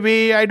find a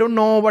way, I don't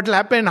know what will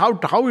happen,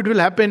 how it will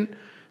happen.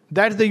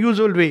 That's the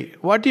usual way.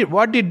 What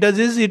it does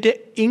is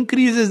it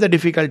increases the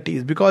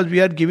difficulties because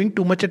we are giving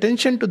too much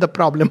attention to the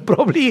problem.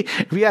 Probably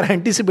we are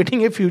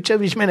anticipating a future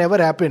which may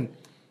never happen.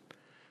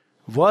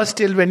 Worse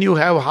still when you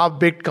have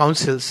half-baked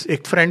counsels.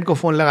 एक friend को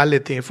phone लगा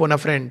लेते हैं, phone a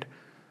friend.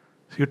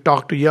 You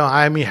talk to, yeah,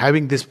 I am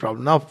having this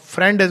problem. Now,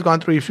 friend has gone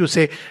through, if you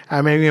say, I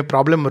am having a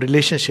problem of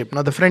relationship.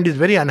 Now, the friend is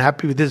very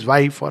unhappy with his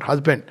wife or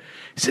husband.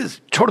 He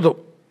says, chhod do,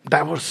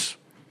 divorce.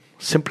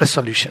 Simplest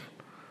solution.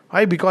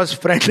 Why? Because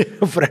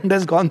friend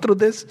has gone through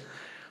this.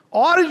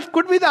 Or it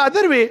could be the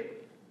other way.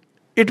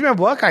 It may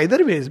work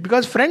either ways.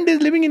 Because friend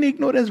is living in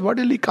ignorance. What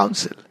will he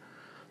counsel?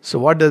 So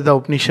what does the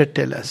Upanishad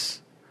tell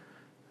us?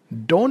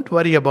 Don't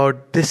worry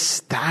about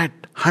this, that,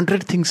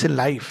 100 things in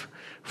life.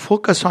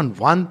 Focus on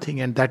one thing,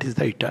 and that is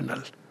the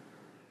eternal.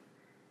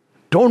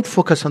 Don't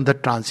focus on the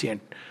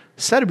transient.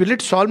 Sir, will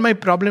it solve my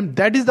problem?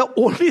 That is the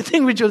only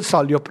thing which will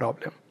solve your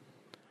problem.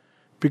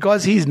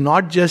 Because he is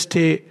not just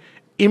a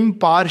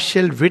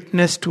impartial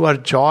witness to our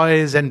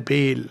joys and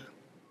bale.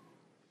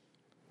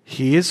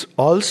 He is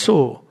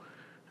also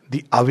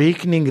the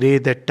awakening ray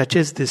that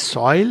touches this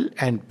soil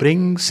and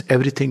brings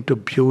everything to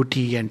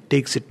beauty and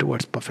takes it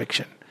towards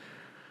perfection.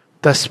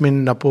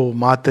 Tasmin napo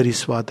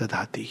matarisva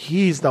dadhati.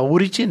 He is the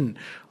origin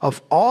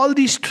of all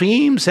these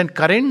streams and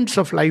currents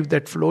of life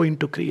that flow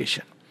into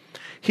creation.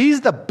 He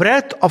is the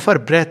breath of our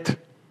breath.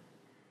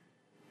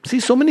 See,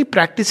 so many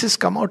practices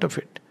come out of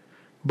it.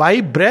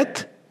 By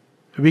breath,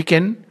 we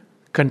can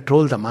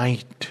control the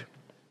mind.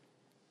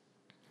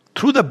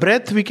 Through the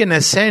breath, we can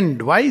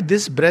ascend. Why?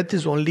 This breath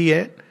is only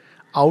an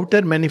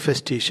outer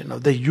manifestation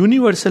of the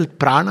universal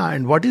prana.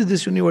 And what is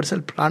this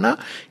universal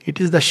prana?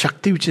 It is the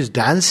Shakti which is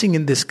dancing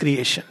in this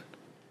creation.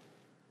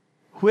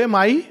 Who am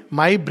I?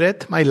 My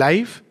breath, my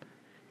life.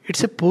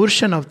 It's a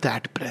portion of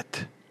that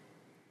breath.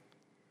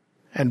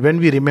 And when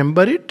we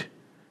remember it,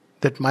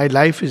 that my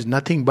life is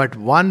nothing but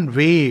one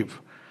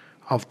wave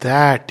of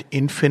that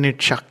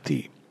infinite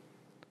Shakti.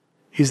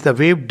 Is the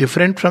wave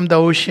different from the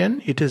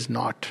ocean? It is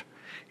not.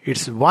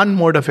 It's one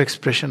mode of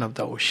expression of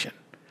the ocean.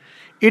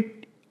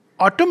 It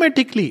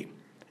automatically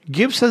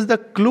gives us the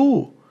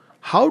clue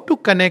how to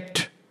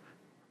connect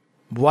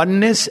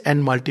oneness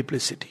and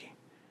multiplicity.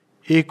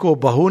 Eko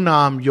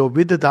bahunam yo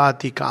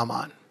vidadati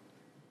kaman.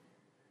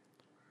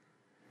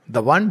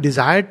 The one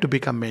desired to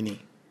become many.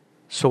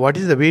 So what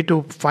is the way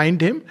to find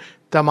him?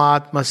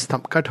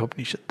 Tamatmastham,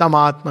 Kathopanishad.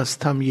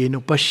 Tamatmastham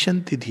yenu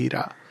pashyanti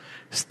dhira.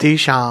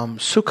 Stesham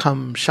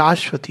sukham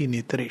shashvati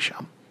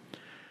nitaresham.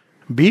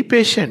 Be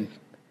patient.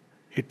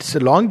 It's a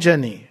long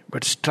journey,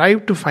 but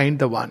strive to find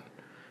the one.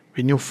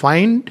 When you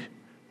find,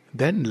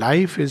 then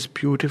life is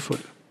beautiful.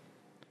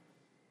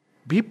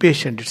 Be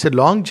patient. It's a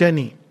long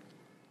journey.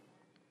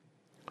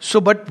 So,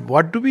 but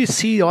what do we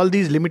see? All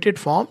these limited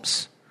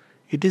forms?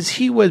 It is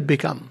he who has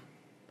become.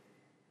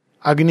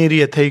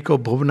 Agniri athaiko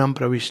bhuvanam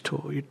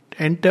pravishto. It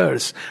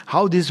enters.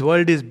 How this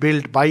world is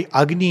built by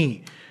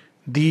Agni.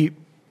 The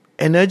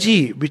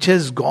energy which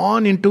has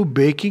gone into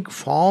baking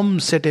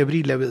forms at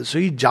every level. So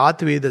he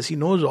Jat Vedas. He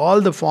knows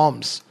all the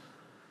forms.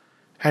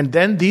 And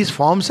then these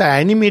forms are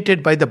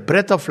animated by the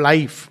breath of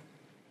life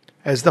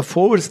as the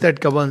force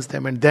that governs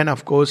them. And then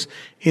of course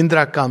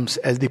Indra comes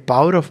as the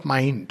power of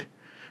mind.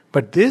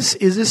 But this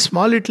is a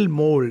small little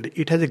mold.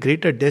 It has a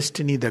greater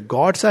destiny. The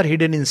gods are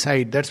hidden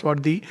inside. That's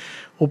what the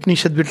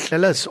Upanishad will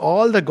tell us.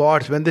 All the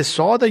gods, when they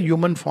saw the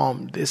human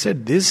form, they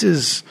said, this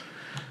is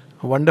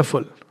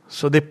wonderful.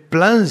 So they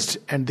plunged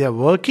and they are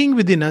working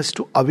within us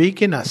to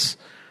awaken us.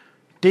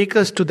 Take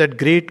us to that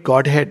great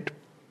Godhead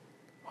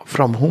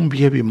from whom we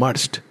have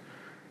emerged.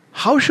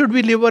 How should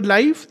we live our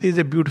life? There is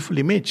a beautiful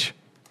image.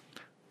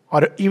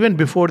 Or even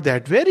before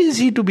that, where is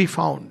he to be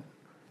found?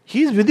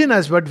 He is within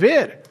us, but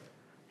where?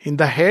 In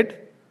the head.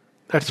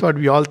 That's what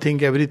we all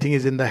think, everything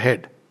is in the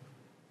head.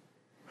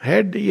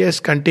 Head, yes,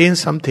 contains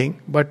something,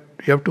 but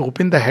you have to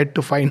open the head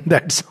to find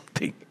that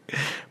something.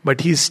 But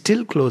he is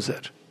still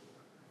closer.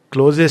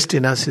 Closest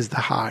in us is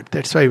the heart.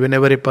 That's why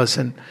whenever a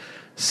person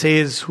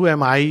says, who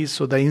am I?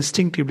 So the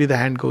instinctively the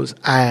hand goes,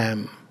 I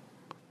am.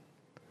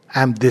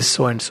 I am this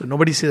so and so.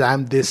 Nobody says, I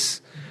am this.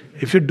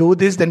 If you do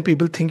this, then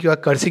people think you are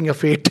cursing your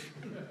fate.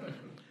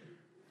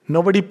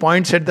 Nobody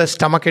points at the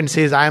stomach and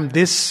says, I am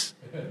this.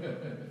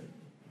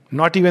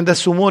 Not even the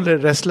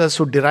sumo wrestlers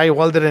who derive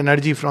all their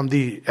energy from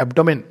the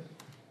abdomen.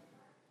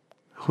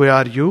 Who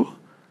are you?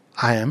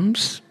 I am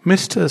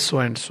Mr.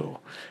 So-and-so.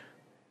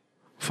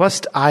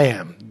 First I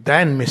am,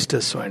 then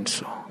Mr.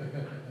 So-and-so.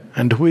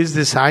 And who is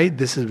this I?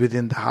 This is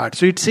within the heart.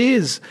 So it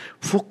says,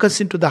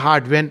 focus into the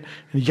heart. When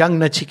young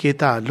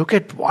Nachiketa, look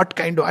at what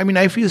kind of...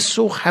 I feel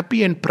so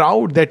happy and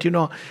proud that,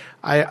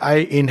 I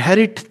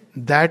inherit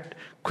that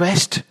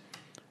quest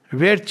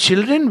where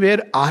children were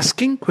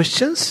asking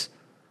questions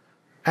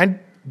and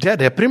they are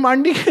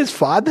reprimanding his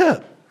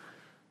father.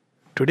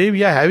 Today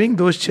we are having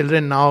those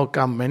children now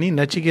come, many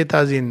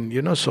Nachiketas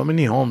in, so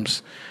many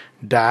homes.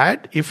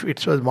 Dad, if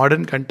it was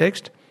modern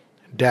context,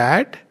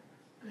 Dad,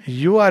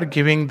 you are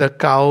giving the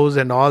cows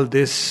and all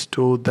this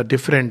to the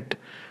different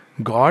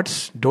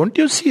gods. Don't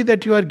you see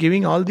that you are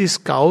giving all these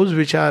cows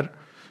which are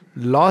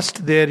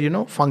lost their,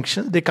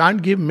 functions? They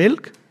can't give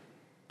milk.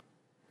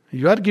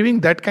 You are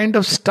giving that kind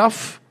of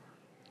stuff.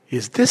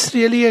 Is this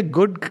really a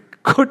good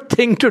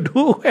thing to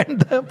do? And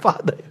the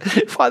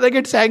father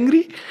gets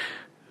angry.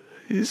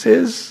 He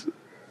says,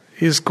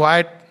 he's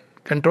quiet,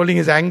 controlling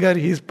his anger,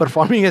 he's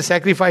performing a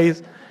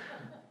sacrifice.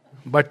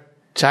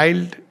 But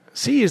child,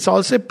 see, it's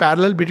also a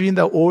parallel between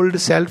the old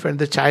self and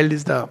the child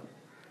is the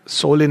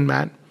soul in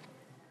man.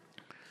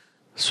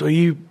 So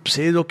he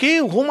says, okay,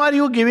 whom are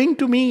you giving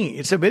to me?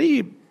 It's a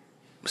very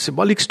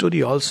symbolic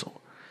story also.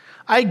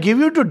 I give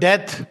you to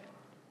death.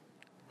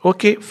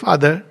 Okay,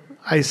 Father,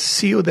 I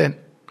see you then.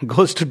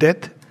 Goes to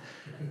death.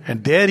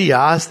 And there he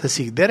asks the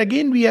secret. There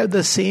again we have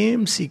the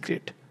same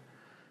secret.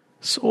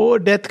 So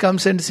death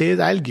comes and says,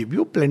 I'll give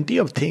you plenty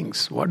of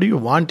things. What do you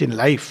want in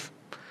life?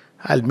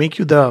 I'll make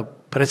you the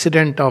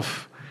president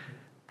of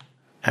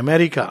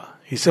America.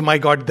 He said, my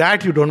God,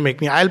 that you don't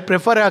make me. I'll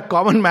prefer a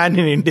common man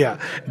in India.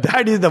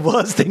 That is the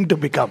worst thing to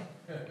become.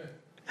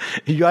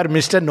 You are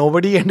Mr.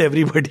 Nobody and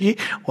everybody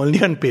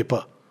only on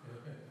paper.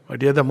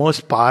 But you're the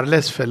most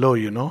powerless fellow,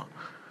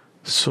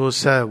 So,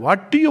 sir,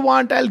 what do you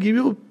want? I'll give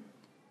you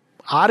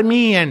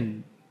army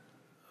and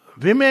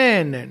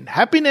women and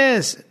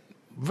happiness,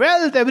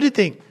 wealth,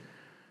 everything.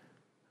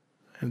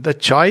 And the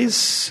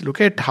choice,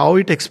 look at how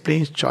it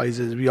explains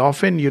choices. We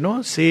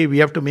often, say we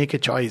have to make a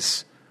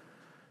choice.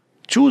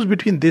 Choose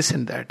between this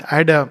and that. I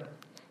had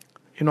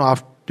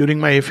during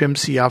my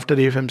FMC, after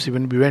FMC,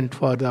 when we went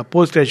for the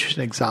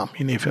post-graduation exam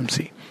in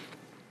FMC.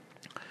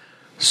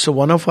 So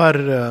one of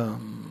our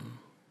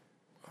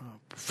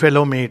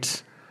fellow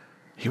mates,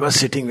 he was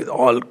sitting with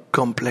all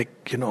complex,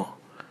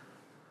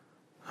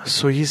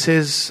 So he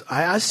says,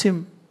 I asked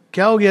him,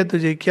 Kya ho gaya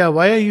tujhe? Kya?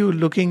 Why are you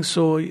looking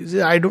so? He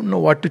said, I don't know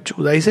what to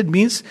choose. I said,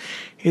 means,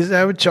 he said, I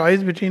have a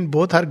choice between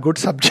both are good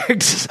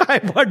subjects.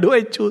 What do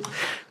I choose?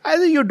 I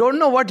said, you don't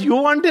know what you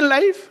want in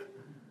life?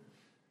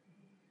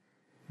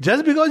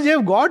 Just because you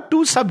have got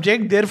two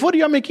subjects, therefore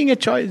you are making a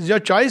choice. Your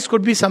choice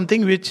could be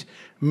something which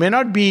may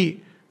not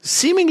be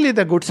seemingly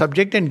the good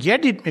subject, and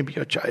yet it may be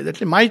your choice.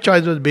 At least my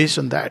choice was based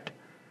on that.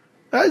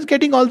 I was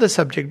getting all the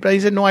subject, but I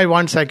said, no, I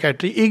want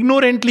psychiatry.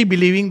 Ignorantly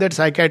believing that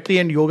psychiatry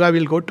and yoga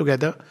will go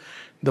together.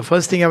 The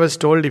first thing I was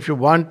told, if you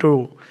want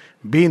to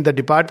be in the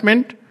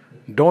department,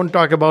 don't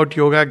talk about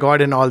yoga, God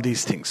and all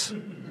these things.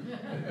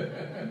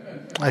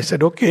 I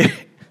said, okay.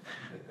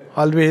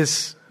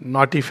 Always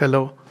naughty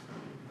fellow.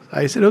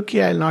 I said,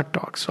 okay, I'll not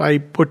talk. So I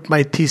put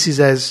my thesis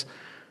as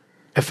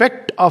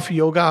effect of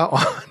yoga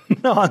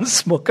on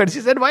smokers. She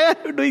said, why are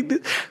you doing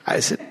this? I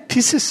said,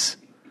 thesis.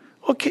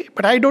 Okay,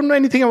 but I don't know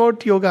anything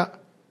about yoga.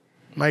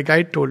 My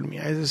guide told me.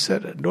 I said,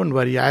 sir, don't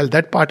worry.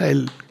 That part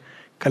I'll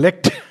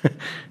collect.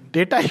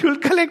 Data you will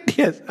collect,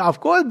 yes. Of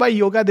course, by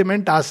yoga they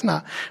meant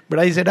asana. But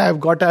I said, I have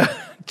got a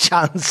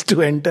chance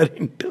to enter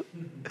into.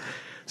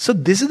 So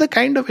this is the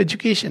kind of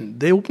education.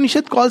 The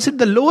Upanishad calls it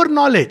the lower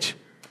knowledge.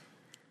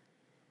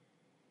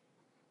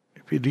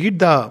 If you read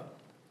the,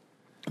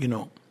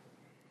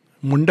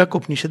 Mundak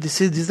Upanishad,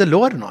 this is the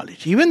lower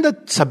knowledge. Even the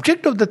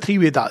subject of the three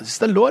Vedas is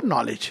the lower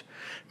knowledge.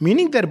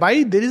 Meaning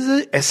thereby there is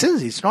an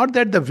essence. It's not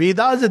that the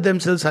Vedas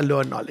themselves are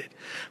lower knowledge.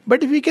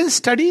 But if we can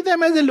study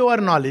them as a lower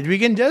knowledge, we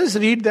can just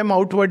read them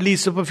outwardly,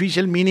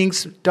 superficial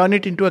meanings, turn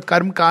it into a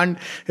karma kand,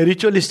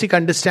 ritualistic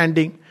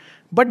understanding.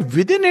 But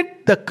within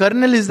it, the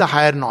kernel is the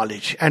higher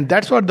knowledge. And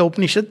that's what the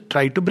Upanishad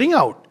tried to bring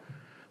out.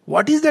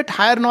 What is that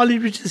higher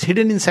knowledge which is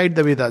hidden inside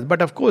the Vedas?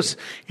 But of course,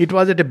 it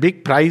was at a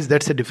big price.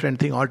 That's a different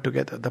thing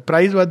altogether. The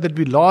price was that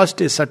we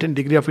lost a certain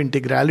degree of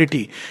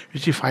integrality,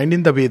 which we find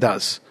in the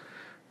Vedas.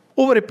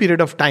 Over a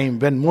period of time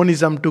when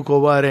monism took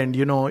over and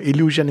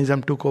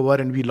illusionism took over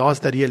and we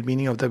lost the real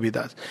meaning of the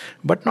Vedas.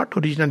 But not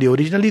originally.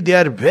 Originally they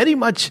are very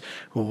much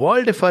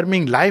world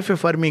affirming, life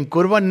affirming.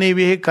 Kurvan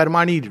nevehe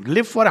karmani.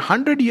 Live for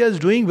 100 years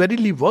doing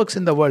verily works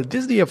in the world.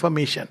 This is the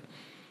affirmation.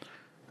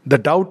 The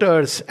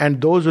doubters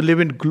and those who live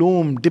in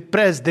gloom,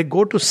 depressed, they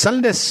go to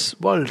sunless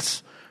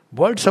worlds.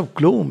 Worlds of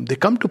gloom. They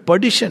come to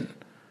perdition.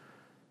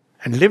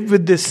 And live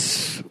with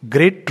this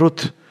great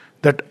truth.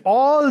 That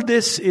all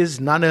this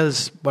is none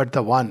else but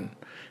the one,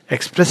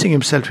 expressing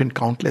himself in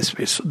countless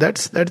ways. So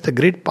that's the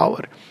great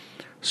power.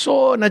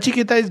 So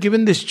Nachiketa is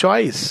given this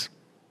choice.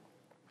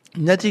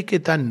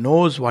 Nachiketa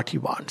knows what he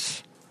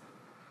wants.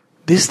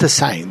 This is the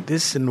sign.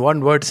 This, in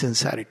one word,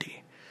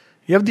 sincerity.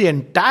 You have the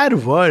entire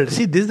world.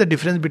 See, this is the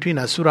difference between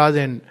Asuras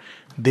and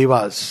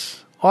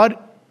Devas. Or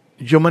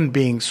human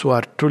beings who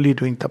are truly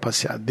doing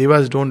tapasya.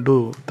 Devas don't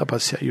do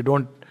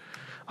tapasya.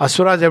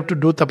 Asuras have to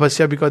do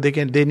tapasya because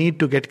they need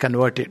to get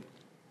converted.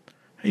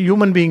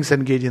 Human beings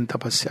engage in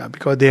tapasya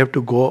because they have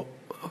to go,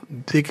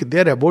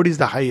 their abode is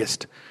the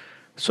highest.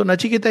 So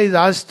Nachiketa is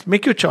asked,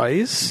 make your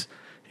choice.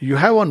 You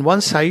have on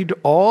one side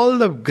all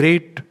the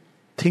great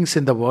things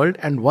in the world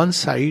and on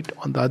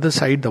the other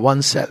side, the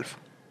one self.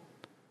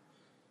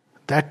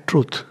 That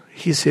truth,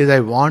 he says, I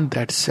want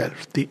that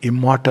self, the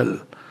immortal.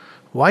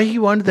 Why he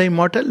wants the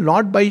immortal?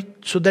 Not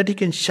so that he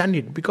can shun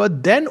it, because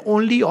then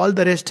only all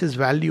the rest is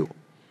value.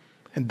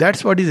 And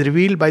that's what is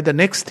revealed by the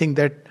next thing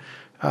that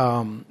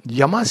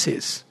Yama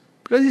says.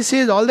 Because he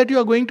says, all that you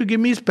are going to give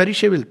me is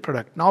perishable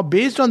product. Now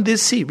based on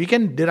this, we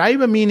can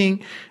derive a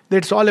meaning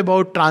that's all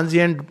about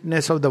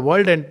transientness of the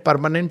world and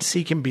permanent,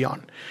 seek him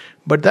beyond.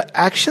 But the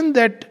action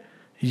that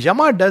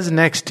Yama does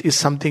next is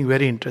something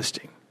very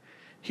interesting.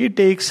 He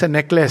takes a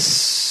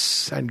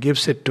necklace and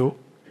gives it to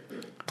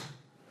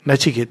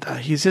Nachiketa.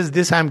 He says,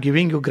 this I am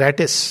giving you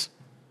gratis.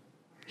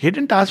 He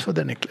didn't ask for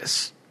the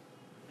necklace.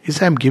 He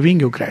said, I am giving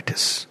you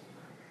gratis.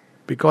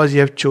 Because you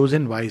have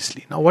chosen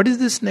wisely. Now what is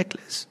this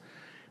necklace?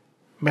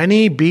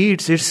 Many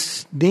beads,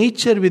 its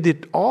nature with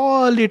it,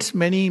 all its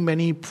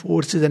many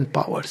forces and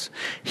powers.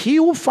 He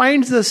who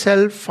finds the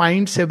self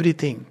finds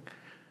everything.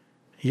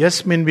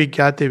 Yasmin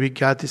vigyate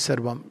vigyate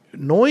sarvam.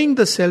 Knowing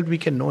the self, we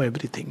can know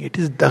everything. It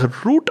is the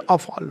root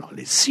of all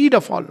knowledge, seed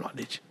of all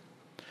knowledge.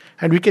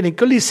 And we can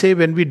equally say,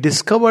 when we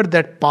discover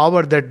that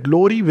power, that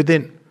glory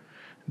within,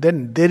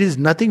 then there is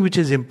nothing which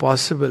is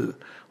impossible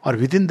or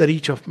within the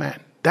reach of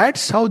man.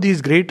 That's how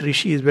these great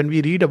rishis, when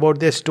we read about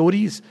their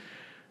stories,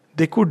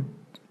 they could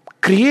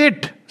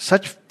create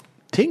such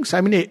things.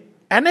 I mean, an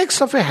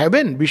annex of a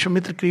heaven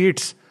Vishwamitra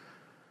creates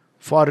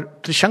for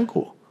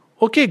Trishanku.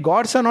 Okay,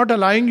 gods are not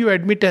allowing you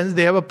admittance.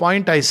 They have a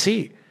point, I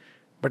see.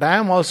 But I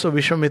am also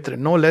Vishwamitra,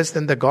 no less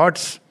than the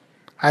gods.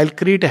 I'll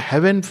create a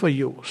heaven for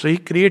you. So he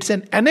creates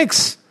an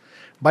annex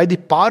by the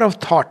power of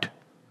thought.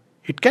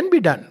 It can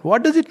be done.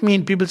 What does it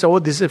mean? People say, oh,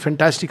 this is a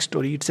fantastic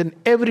story. It's an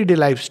everyday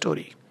life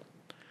story.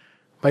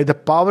 By the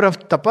power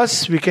of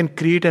tapas, we can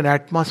create an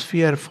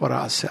atmosphere for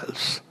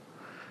ourselves.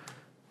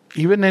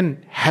 Even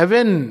in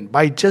heaven,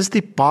 by just the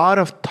power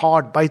of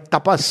thought, by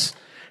tapas,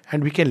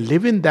 and we can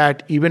live in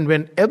that even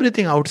when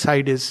everything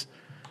outside is,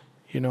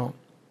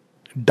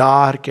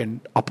 dark and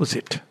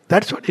opposite.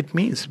 That's what it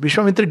means.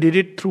 Vishwamitra did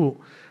it through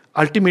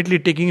ultimately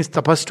taking his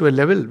tapas to a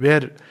level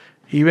where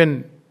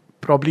even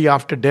probably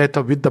after death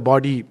or with the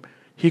body,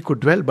 he could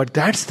dwell. But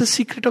that's the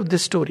secret of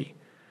this story.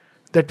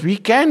 That we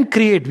can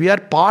create, we are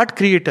part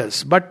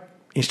creators, but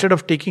instead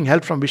of taking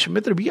help from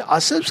Vishwamitra, we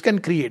ourselves can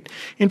create.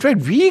 In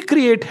fact, we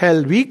create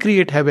hell, we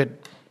create heaven.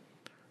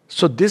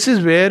 So this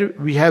is where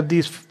we have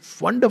these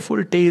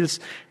wonderful tales,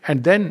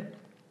 and then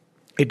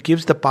it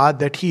gives the path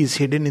that he is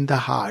hidden in the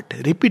heart.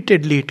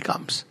 Repeatedly it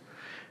comes.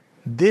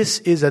 This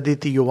is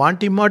Aditi. You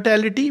want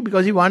immortality?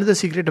 Because he wants the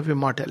secret of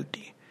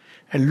immortality.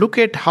 And look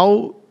at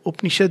how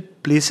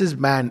Upanishad places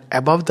man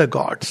above the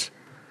gods.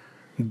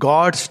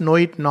 Gods know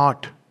it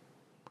not.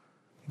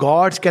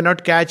 Gods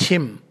cannot catch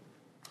him.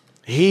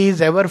 He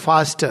is ever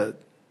faster.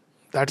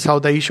 That's how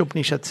the Isha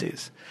Upanishad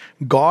says.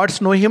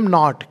 Gods know him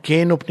not.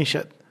 Kain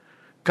Upanishad.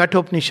 Kat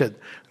Upanishad.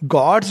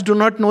 Gods do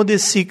not know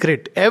this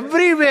secret.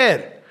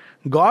 Everywhere,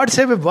 gods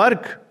have a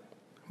work.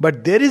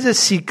 But there is a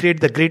secret,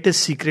 the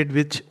greatest secret,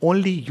 which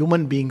only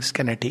human beings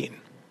can attain.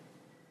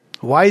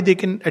 Why they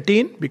can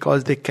attain?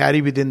 Because they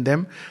carry within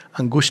them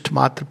Angusht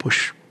Matra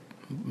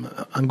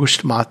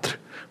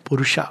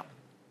Purusha.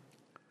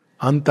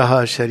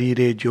 Antaha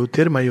Sharire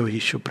Jyotirmayo hi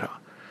Shubhra.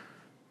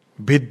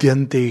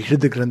 Vidyante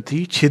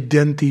Hridgranthi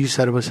Chidyanti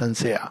Sarva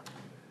Sansaya.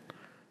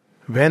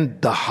 When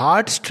the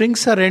heart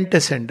strings are rent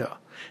asunder,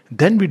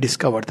 then we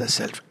discover the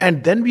self.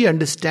 And then we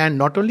understand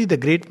not only the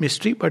great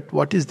mystery, but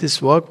what is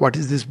this work, what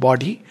is this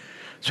body.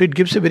 So it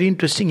gives a very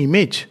interesting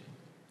image.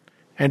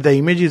 And the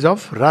image is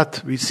of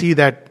Rath. We see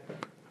that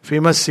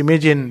famous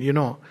image in, Sri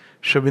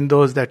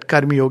Aurobindo's, that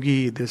Karma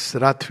Yogi, this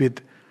Rath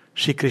with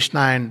Shri Krishna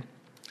and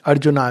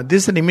Arjuna.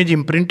 This is an image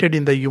imprinted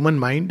in the human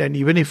mind, and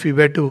even if we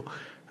were to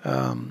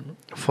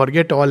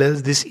forget all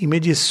else, this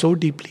image is so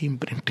deeply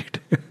imprinted.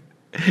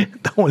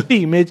 The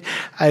only image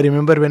I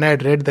remember when I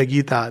had read the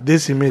Gita,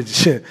 this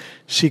image,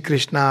 Shri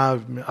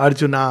Krishna,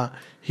 Arjuna,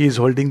 he is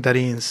holding the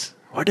reins.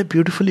 What a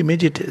beautiful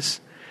image it is.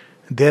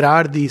 There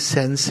are these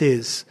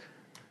senses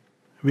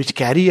which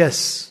carry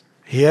us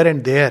here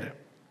and there,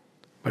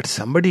 but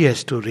somebody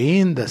has to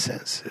rein the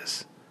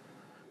senses.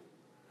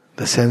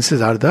 The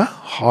senses are the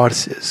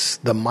horses.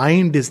 The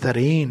mind is the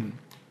rein.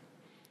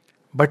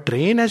 But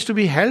rein has to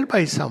be held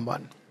by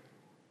someone.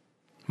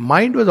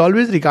 Mind was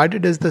always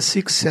regarded as the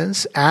sixth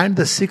sense and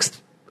the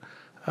sixth,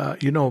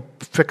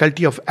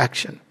 faculty of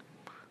action.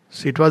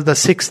 So it was the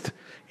sixth.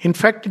 In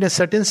fact, in a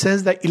certain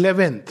sense, the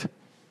 11th.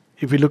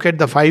 If we look at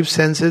the 5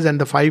 senses and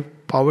the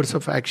 5 powers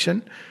of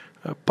action,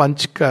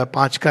 panch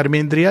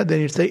karmendriya,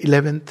 then it's the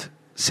 11th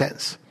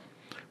sense.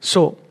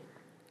 So,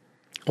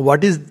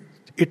 what is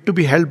it to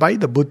be held by?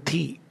 The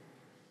buddhi.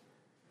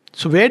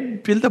 So where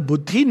will the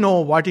buddhi know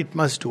what it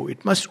must do?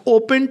 It must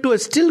open to a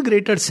still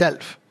greater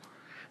self.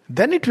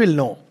 Then it will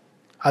know.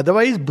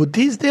 Otherwise,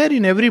 buddhi is there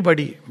in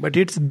everybody, but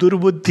it's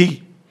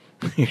durbuddhi.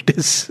 It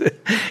is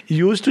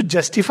used to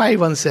justify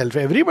oneself.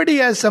 Everybody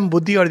has some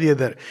buddhi or the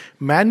other.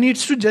 Man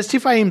needs to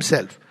justify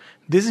himself.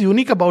 This is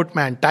unique about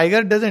man.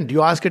 Tiger doesn't.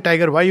 You ask a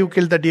tiger, why you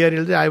killed the deer?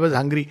 He'll say, I was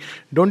hungry.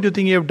 Don't you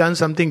think you have done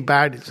something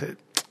bad? He'll say,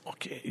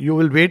 okay, you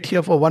will wait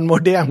here for one more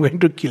day, I'm going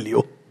to kill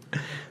you.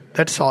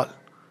 That's all.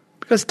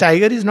 Because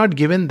tiger is not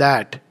given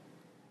that.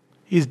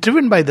 He is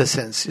driven by the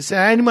sense. It's an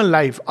animal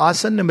life,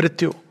 asanna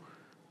mrityu.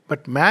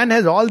 But man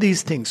has all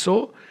these things.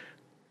 So,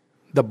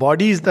 the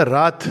body is the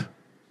rath.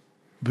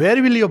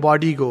 Where will your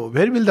body go?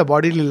 Where will the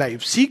bodily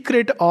life?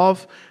 Secret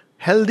of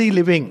healthy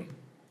living.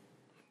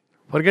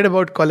 Forget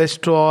about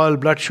cholesterol,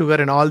 blood sugar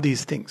and all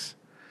these things.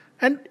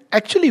 And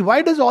actually,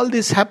 why does all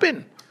this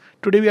happen?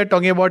 Today we are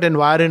talking about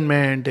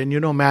environment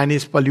and man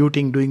is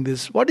polluting, doing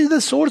this. What is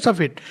the source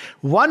of it?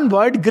 One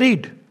word,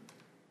 greed.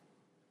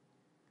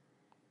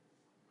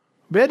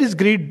 Where is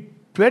greed?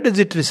 Where does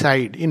it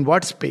reside? In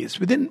what space?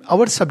 Within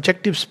our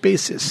subjective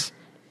spaces.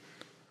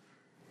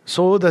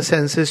 So the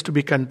senses to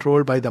be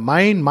controlled by the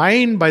mind,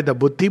 mind by the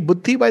buddhi,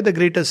 buddhi by the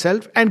greater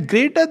self, and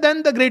greater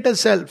than the greater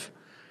self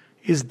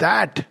is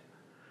that.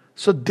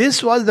 So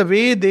this was the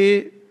way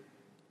they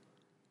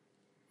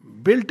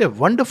built a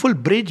wonderful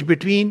bridge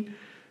between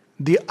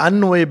the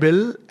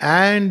unknowable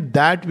and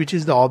that which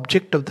is the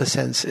object of the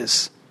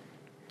senses.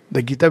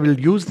 The Gita will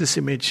use this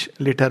image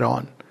later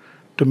on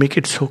to make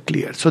it so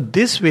clear. So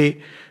this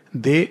way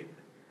they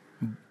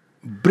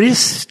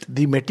bridged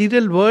the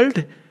material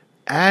world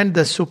and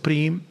the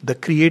supreme, the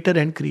creator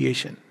and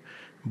creation,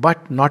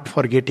 but not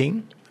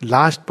forgetting,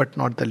 last but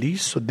not the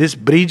least. So this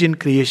bridge in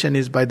creation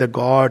is by the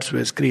gods who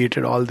has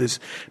created all this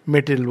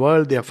material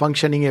world. They are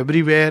functioning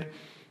everywhere.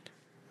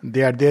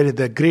 They are there in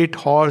the great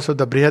horse of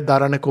the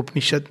Brihadaranyaka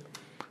Upanishad.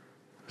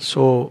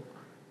 So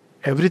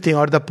everything,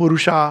 or the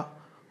Purusha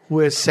who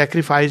has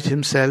sacrificed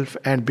himself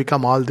and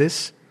become all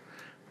this.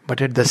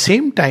 But at the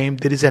same time,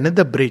 there is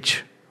another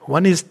bridge.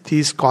 One is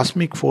these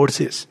cosmic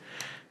forces.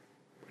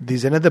 There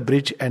is another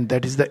bridge, and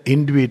that is the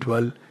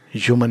individual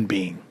human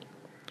being.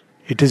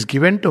 It is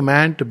given to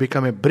man to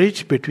become a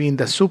bridge between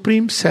the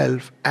Supreme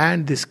Self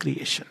and this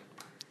creation.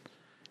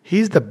 He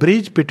is the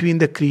bridge between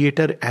the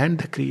Creator and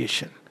the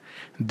creation.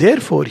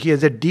 Therefore, he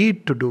has a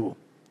deed to do.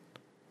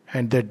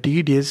 And that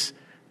deed is,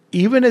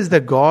 even as the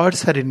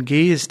gods are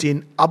engaged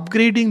in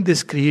upgrading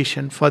this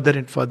creation further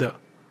and further,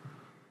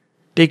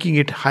 taking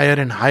it higher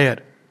and higher.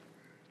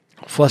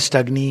 First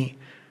Agni,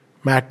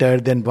 matter,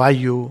 then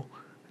Vayu,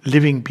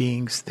 living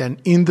beings, then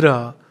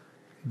Indra,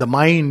 the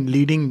mind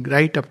leading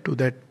right up to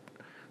that.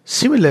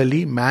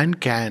 Similarly, man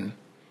can,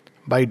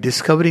 by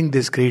discovering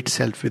this great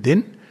self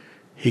within,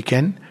 he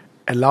can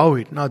allow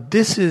it. Now,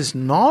 this is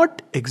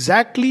not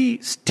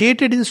exactly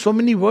stated in so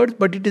many words,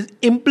 but it is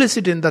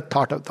implicit in the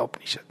thought of the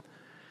Upanishad.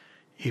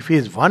 If he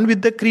is one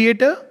with the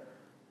Creator,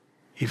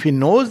 if he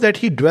knows that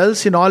he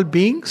dwells in all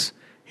beings,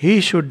 he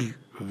should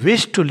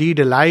wish to lead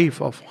a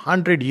life of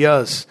 100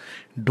 years,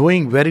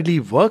 doing verily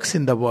works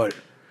in the world.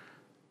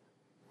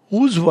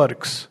 Whose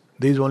works?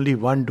 There is only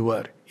one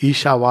doer.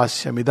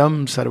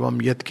 Ishavasyamidam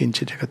sarvam yat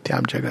kincha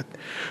jagatyam jagat.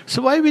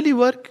 So why will he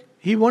work?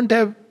 He won't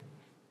have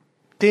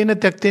tena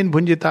tyakten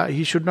bhunjita.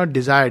 He should not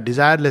desire,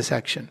 desireless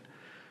action.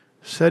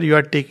 Sir, you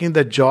are taking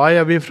the joy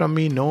away from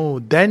me. No,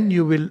 then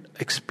you will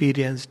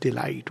experience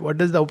delight. What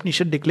does the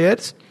Upanishad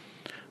declares?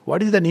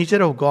 What is the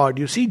nature of God?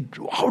 You see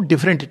how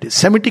different it is.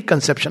 Semitic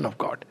conception of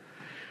God.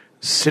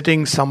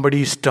 Sitting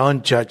somebody's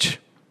stern judge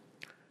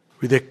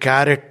with a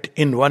carrot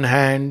in one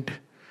hand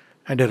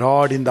and a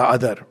rod in the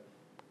other.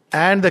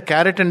 And the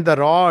carrot and the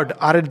rod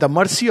are at the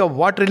mercy of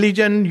what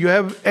religion you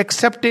have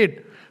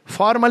accepted,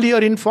 formally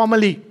or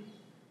informally.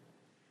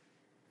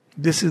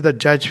 This is the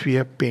judge we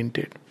have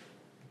painted.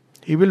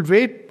 He will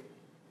wait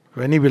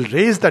when he will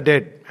raise the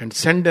dead and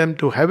send them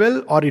to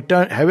heaven or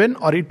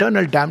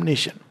eternal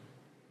damnation.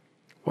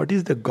 What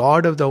is the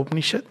God of the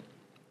Upanishad?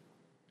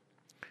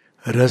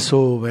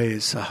 Raso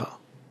Vaisaha.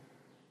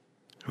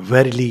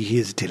 Verily he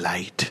is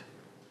delight.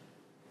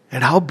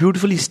 And how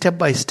beautifully step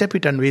by step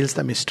it unveils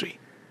the mystery.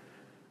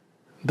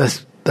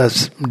 The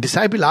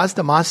disciple asked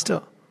the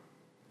master,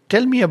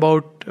 tell me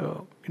about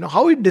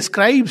how it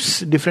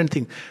describes different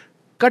things.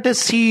 Cut a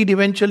seed,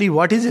 eventually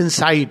what is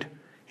inside?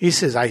 He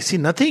says, I see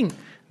nothing.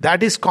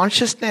 That is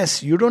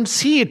consciousness. You don't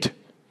see it.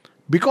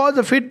 Because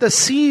of it, the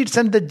seeds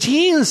and the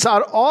genes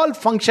are all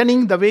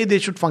functioning the way they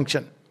should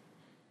function.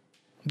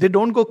 They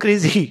don't go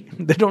crazy.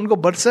 They don't go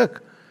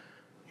berserk.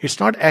 It's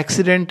not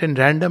accident and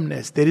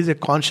randomness. There is a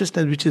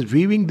consciousness which is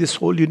weaving this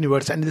whole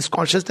universe. And this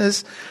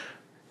consciousness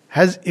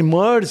has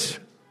emerged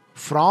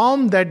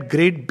from that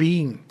great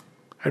being.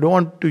 I don't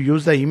want to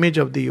use the image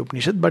of the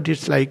Upanishad, but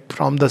it's like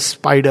from the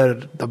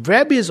spider. The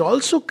web is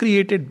also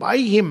created by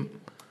him.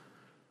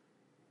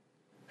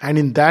 And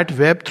in that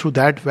web, through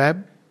that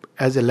web,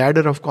 as a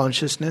ladder of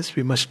consciousness,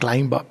 we must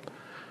climb up.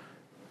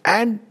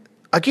 And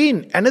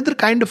again, another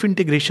kind of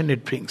integration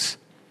it brings.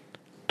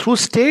 Through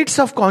states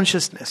of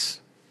consciousness,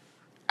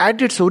 at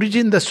its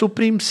origin, the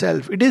Supreme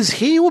Self. It is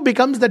he who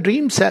becomes the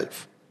dream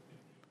self.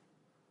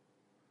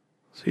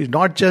 So he's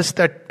not just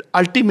that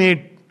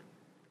ultimate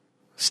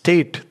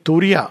state,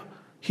 Turiya.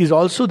 He's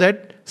also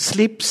that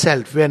sleep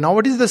self. Where now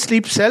what is the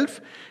sleep self?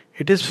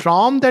 It is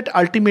from that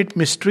ultimate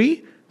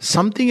mystery,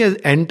 something has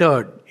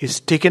entered, is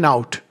taken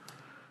out,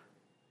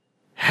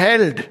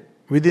 held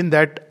within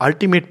that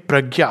ultimate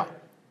pragya,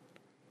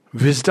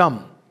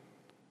 wisdom,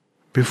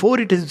 before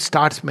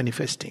starts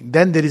manifesting.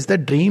 Then there is the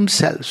dream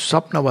self,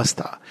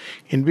 Swapnavastha,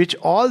 in which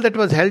all that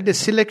was held, a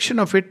selection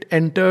of it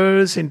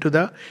enters into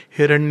the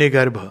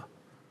Hiranyagarbha,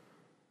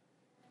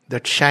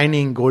 that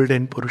shining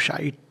golden Purusha.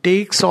 It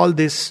takes all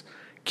this,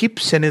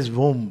 keeps in his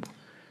womb,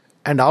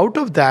 and out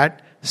of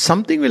that,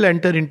 something will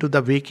enter into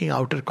the waking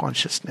outer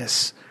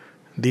consciousness,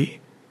 the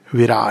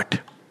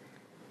Virat.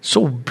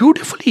 So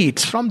beautifully,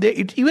 it's from there.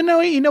 Even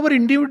in our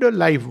individual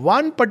life,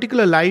 one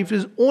particular life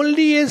is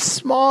only a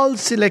small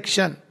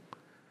selection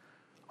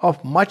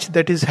of much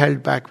that is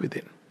held back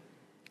within.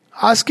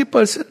 Ask a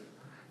person,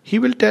 He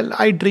will tell,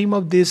 I dream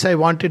of this, I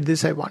wanted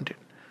this, I wanted.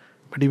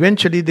 But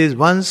eventually there is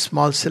one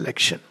small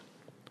selection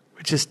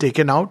which is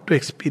taken out to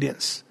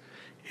experience.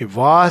 A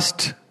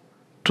vast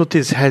truth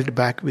is held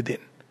back within.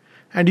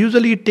 And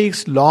usually it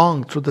takes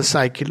long through the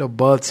cycle of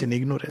births in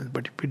ignorance.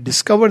 But if we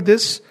discover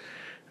this,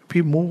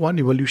 we move on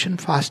evolution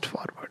fast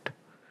forward.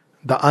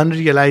 The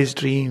unrealized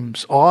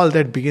dreams, all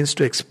that begins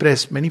to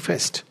express,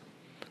 manifest.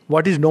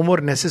 What is no more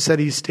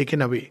necessary is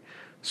taken away.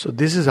 So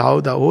this is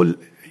how the whole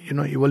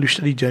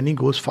evolutionary journey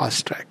goes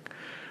fast track.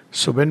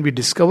 So when we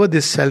discover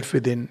this self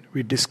within,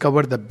 we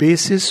discover the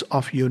basis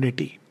of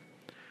unity.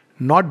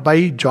 Not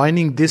by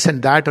joining this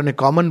and that on a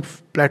common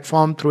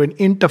platform through an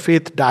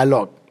interfaith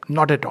dialogue.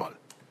 Not at all.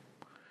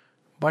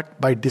 But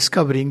by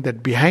discovering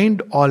that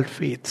behind all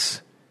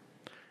faiths,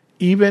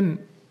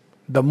 even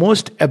the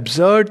most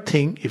absurd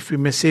thing, if we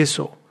may say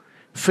so,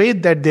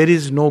 faith that there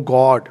is no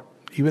God,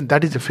 even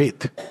that is a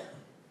faith.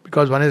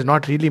 Because one is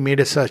not really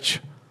made as such.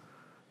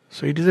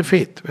 So it is a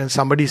faith. When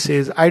somebody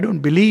says, I don't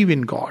believe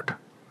in God.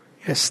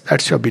 Yes,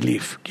 that's your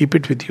belief. Keep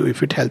it with you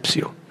if it helps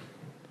you.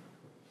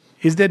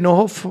 Is there no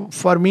hope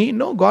for me?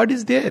 No, God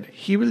is there.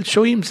 He will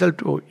show himself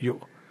to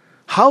you.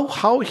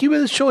 How he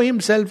will show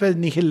himself as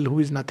nihil, who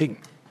is nothing.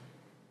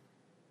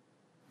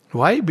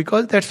 Why?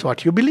 Because that's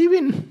what you believe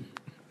in.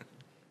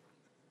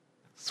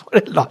 It's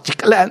a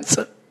logical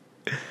answer.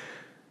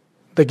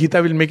 The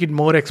Gita will make it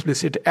more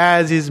explicit.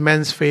 As is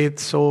men's faith,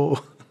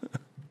 so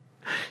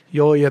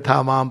yo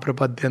yatha mam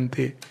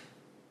prapadyante.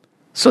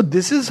 So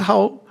this is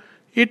how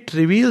it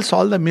reveals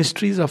all the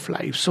mysteries of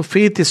life. So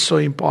faith is so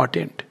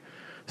important.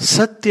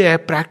 Satya,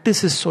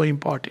 practice is so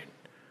important.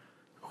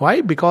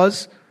 Why?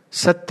 Because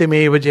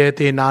Satyameva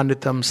jayate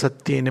nanitam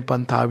satyene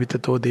pantha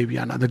vitato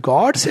devyana. The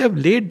gods have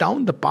laid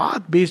down the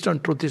path based on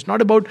truth. It's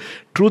not about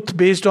truth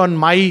based on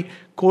my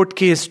court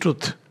case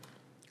truth.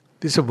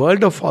 This is a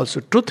world of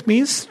falsehood. Truth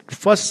means,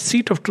 first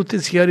seat of truth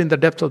is here in the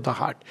depth of the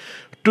heart.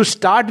 To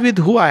start with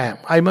who I am,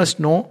 I must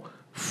know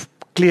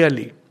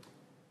clearly.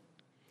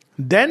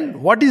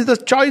 Then, what is the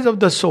choice of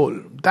the soul?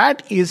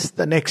 That is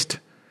the next.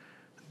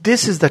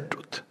 This is the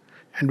truth.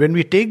 And when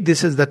we take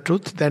this as the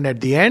truth, then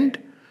at the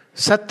end,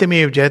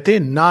 Satyamev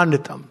Jayate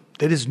Nanitam.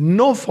 There is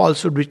no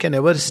falsehood which can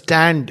ever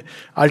stand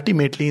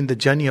ultimately in the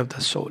journey of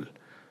the soul.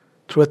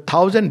 Through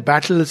 1,000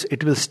 battles,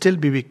 it will still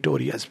be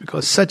victorious,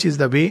 because such is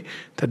the way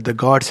that the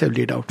gods have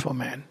laid out for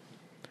man.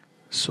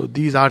 So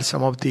these are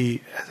some of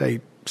the, as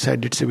I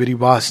said, it's a very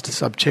vast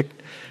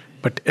subject,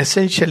 but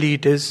essentially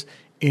it is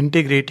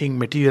integrating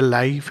material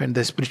life and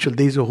the spiritual.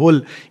 There is a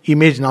whole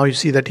image, now you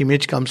see that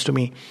image comes to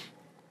me,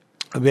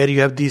 where you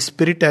have the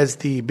spirit as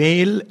the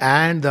male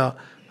and the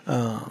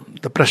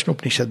Prashna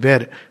Upanishad,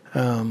 where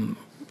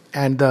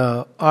and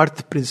the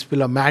earth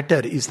principle of matter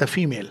is the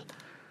female.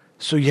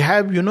 So you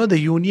have, the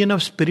union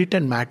of spirit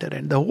and matter,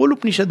 and the whole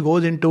Upanishad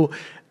goes into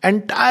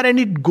entire, and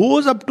it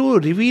goes up to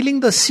revealing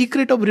the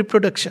secret of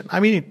reproduction. I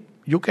mean,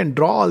 you can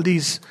draw all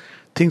these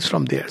things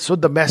from there. So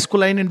the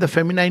masculine and the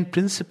feminine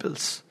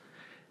principles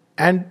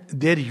and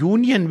their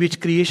union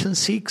which creation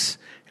seeks.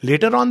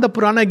 Later on the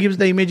Purana gives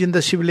the image in the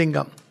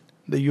Shivlingam,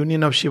 the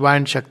union of Shiva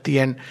and Shakti,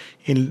 and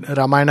in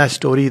Ramayana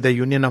story the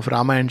union of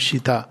Rama and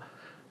Sita.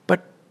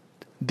 But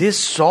they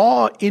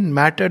saw in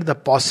matter the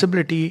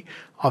possibility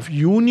of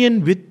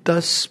union with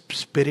the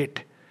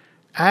spirit,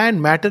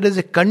 and matter as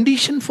a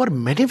condition for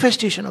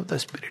manifestation of the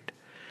spirit.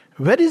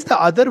 Where is the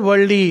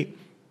otherworldly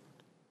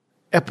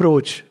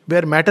approach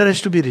where matter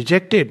has to be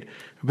rejected?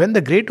 When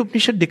the great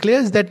Upanishad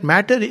declares that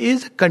matter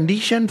is a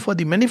condition for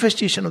the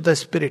manifestation of the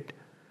spirit,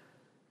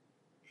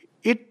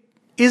 it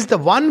is the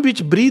one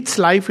which breathes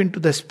life into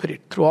the spirit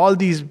through all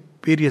these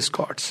various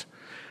gods.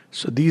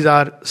 So these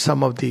are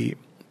some of the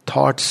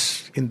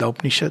thoughts in the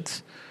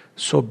Upanishads.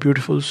 So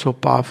beautiful, so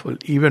powerful.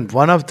 Even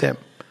one of them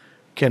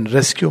can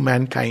rescue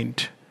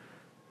mankind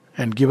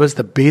and give us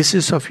the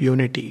basis of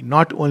unity,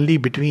 not only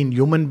between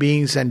human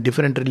beings and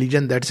different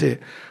religion. That's very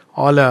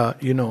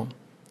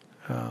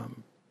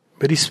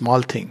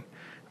small thing,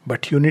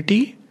 but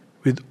unity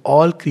with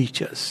all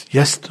creatures.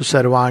 Yastu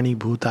sarvani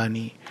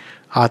bhutani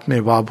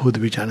atme vabhud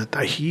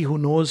vijanata. He who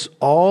knows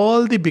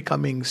all the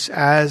becomings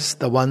as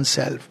the one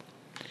self.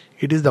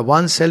 It is the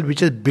one self which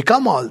has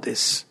become all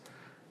this.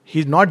 He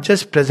is not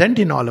just present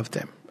in all of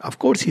them. Of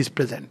course he is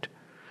present.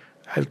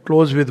 I'll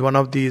close with one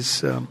of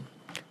these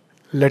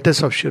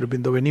letters of Sri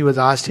Aurobindo when he was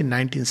asked in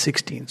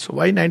 1916. So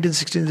why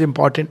 1916 is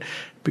important?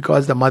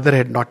 Because the mother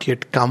had not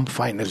yet come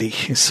finally.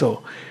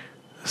 So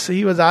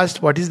he was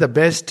asked, what is the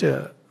best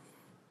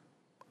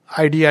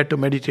idea to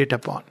meditate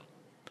upon?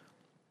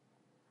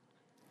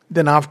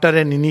 Then after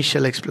an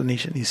initial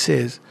explanation, he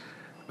says,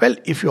 well,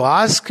 if you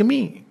ask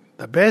me,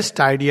 the best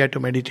idea to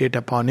meditate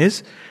upon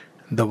is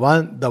the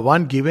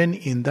one given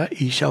in the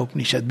Isha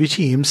Upanishad, which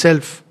he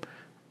himself,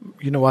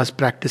 was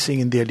practicing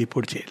in the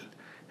Alipur jail.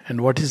 And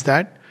what is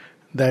that?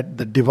 That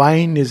the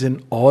divine is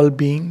in all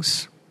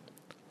beings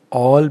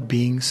are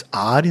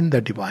in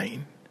the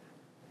divine,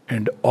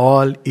 and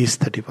all is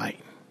the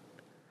divine.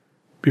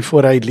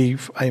 Before I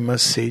leave, I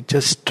must say,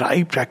 just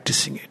try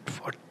practicing it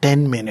for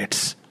 10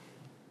 minutes.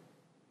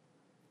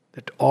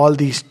 That all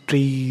these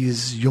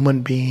trees,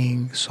 human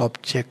beings,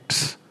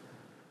 objects,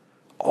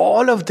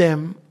 all of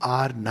them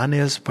are none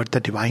else but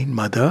the Divine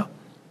Mother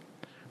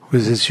who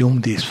has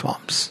assumed these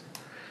forms.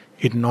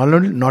 It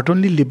not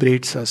only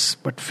liberates us,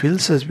 but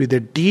fills us with a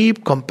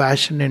deep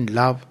compassion and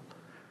love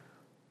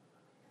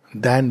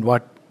than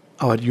what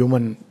our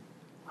human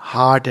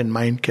heart and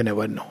mind can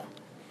ever know.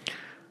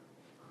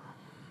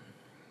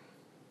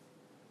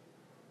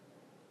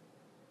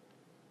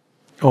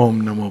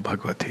 Om Namo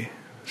Bhagavate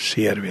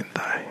Sri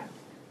Arvindaya.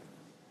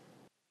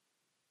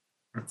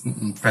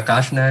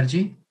 Prakash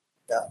Nairji.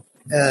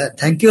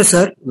 Thank you,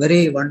 sir.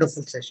 Very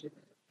wonderful session.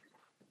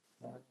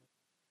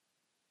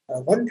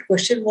 One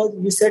question was,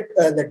 you said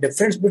the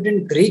difference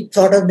between Greek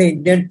thought and the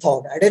Indian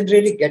thought. I didn't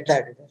really get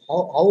that.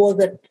 How was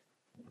that?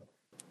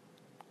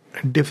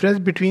 Difference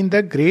between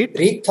the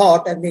Greek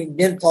thought and the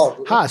Indian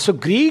thought. So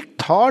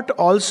Greek thought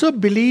also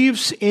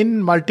believes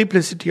in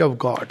multiplicity of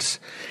gods.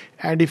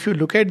 And if you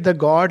look at the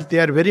gods, they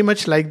are very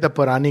much like the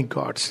Puranic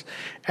gods.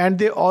 And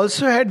they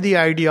also had the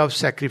idea of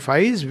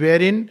sacrifice,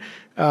 wherein,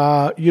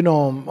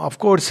 of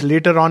course,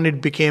 later on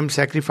it became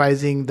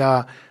sacrificing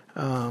the,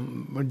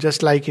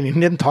 just like in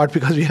Indian thought,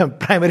 because we are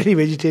primarily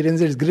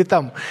vegetarians, it's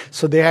Gritam.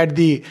 So they had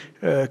the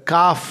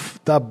calf,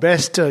 the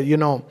best,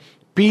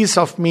 piece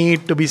of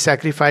meat to be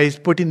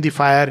sacrificed, put in the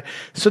fire.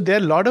 So there are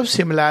a lot of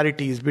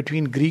similarities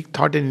between Greek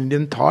thought and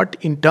Indian thought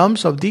in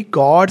terms of the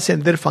gods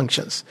and their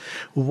functions.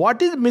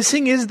 What is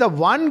missing is the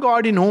one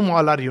God in whom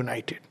all are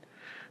united.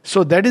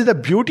 So that is the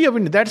beauty of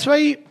it. That's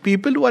why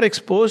people who are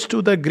exposed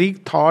to the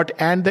Greek thought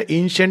and the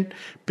ancient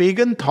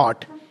pagan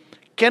thought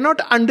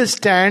cannot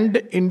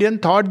understand Indian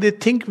thought. They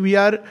think we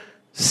are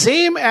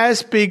same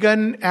as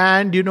pagan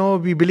and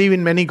we believe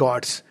in many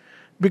gods.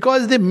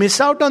 Because they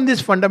miss out on this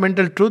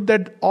fundamental truth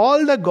that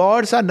all the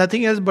gods are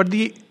nothing else but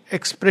the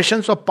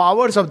expressions of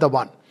powers of the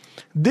one.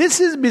 This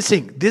is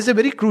missing. This is a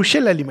very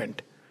crucial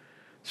element.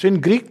 So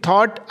in Greek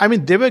thought,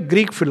 there were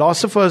Greek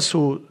philosophers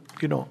who,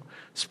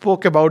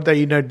 spoke about the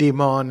inner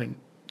demon and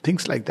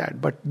things like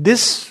that. But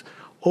this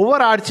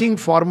overarching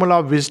formula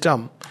of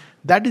wisdom,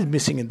 that is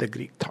missing in the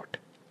Greek thought.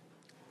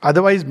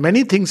 Otherwise,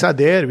 many things are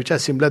there which are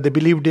similar. They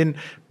believed in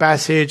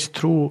passage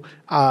through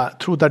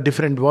the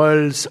different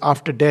worlds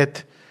after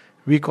death.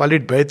 We call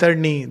it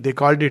Baitarni, they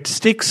called it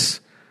Styx,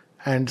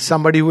 and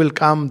somebody will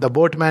come, the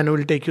boatman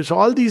will take you. So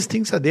all these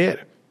things are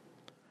there.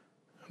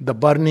 The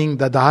burning,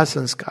 the Daha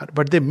Sanskar.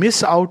 But they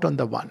miss out on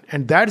the one.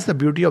 And that's the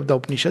beauty of the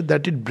Upanishad,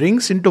 that it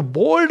brings into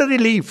bold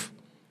relief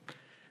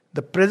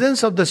the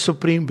presence of the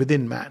Supreme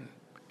within man.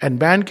 And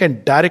man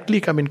can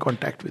directly come in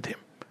contact with him.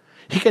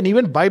 He can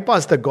even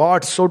bypass the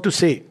gods, so to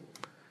say.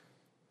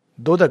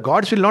 Though the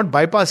gods will not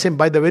bypass him,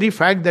 by the very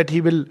fact that he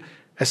will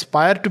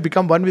aspire to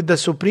become one with the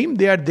Supreme,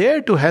 they are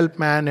there to help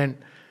man and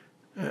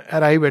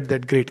arrive at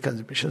that great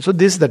consummation. So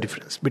this is the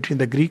difference between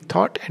the Greek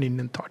thought and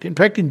Indian thought. In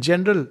fact, in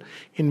general,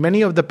 in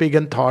many of the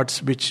pagan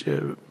thoughts, which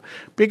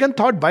pagan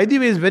thought, by the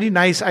way, is very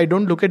nice. I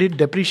don't look at it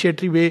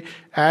depreciatory way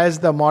as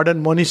the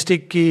modern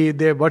monistic,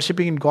 they're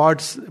worshipping in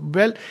gods.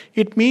 Well,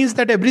 it means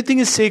that everything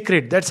is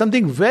sacred. That's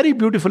something very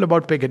beautiful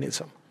about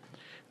paganism.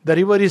 The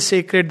river is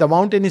sacred, the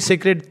mountain is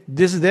sacred.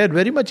 This is there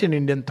very much in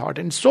Indian thought,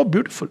 and it's so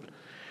beautiful.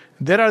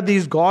 There are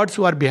these gods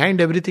who are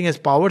behind everything as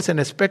powers and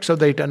aspects of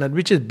the eternal,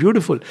 which is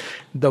beautiful.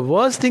 The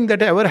worst thing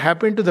that ever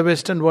happened to the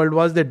Western world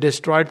was they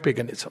destroyed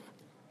paganism.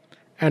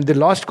 And they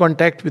lost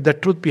contact with the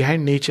truth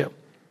behind nature.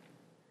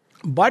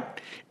 But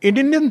in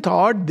Indian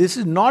thought, this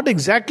is not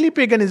exactly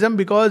paganism,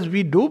 because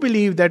we do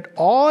believe that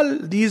all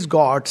these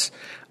gods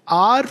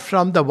are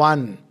from the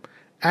one.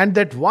 And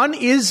that one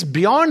is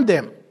beyond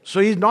them. So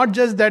he's not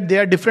just that they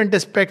are different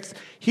aspects.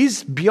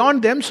 He's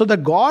beyond them, so the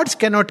gods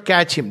cannot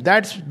catch him.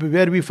 That's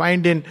where we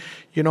find in,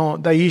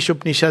 the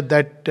Upanishad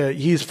that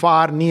he is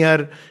far,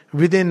 near,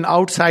 within,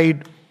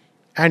 outside.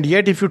 And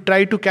yet if you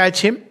try to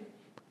catch him,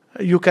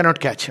 you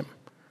cannot catch him.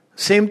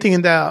 Same thing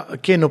in the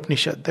Ken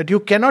Upanishad, that you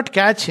cannot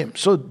catch him.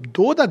 So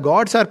though the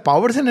gods are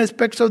powers and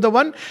aspects of the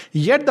one,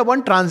 yet the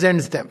one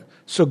transcends them.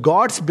 So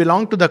gods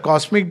belong to the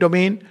cosmic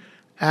domain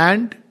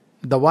and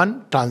the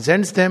one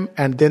transcends them,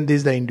 and then there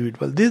is the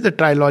individual. This is the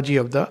trilogy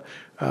of the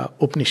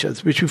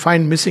Upanishads, which we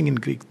find missing in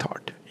Greek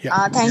thought.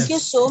 Yeah. Thank you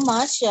so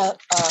much,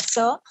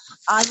 sir.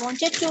 I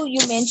wanted to.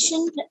 You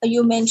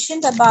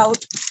mentioned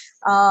about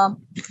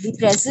the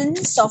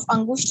presence of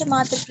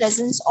Angushtamatra,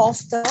 presence of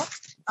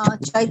the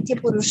Chaitya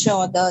Purusha,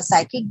 or the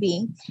psychic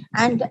being.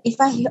 And if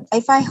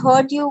I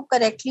heard you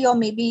correctly, or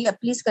maybe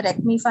please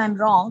correct me if I'm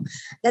wrong,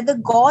 that the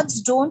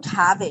gods don't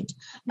have it.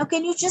 Now,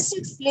 can you just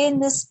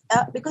explain this?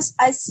 Because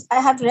I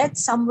have read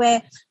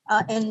somewhere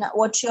in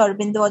what Sri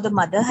Aurobindo or the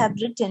mother have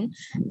written,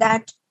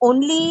 that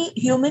only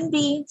human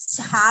beings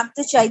have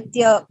the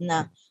Chaitya,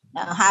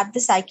 have the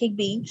psychic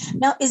being.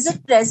 Now, is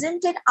it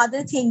present in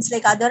other things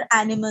like other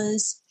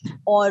animals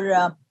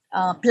or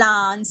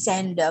plants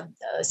and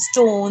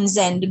stones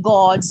and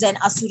gods and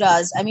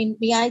asuras?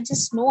 May I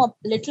just know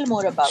a little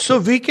more about it? So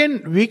we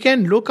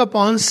can look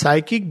upon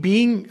psychic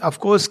being, of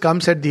course,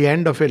 comes at the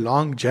end of a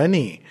long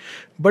journey,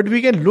 but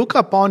we can look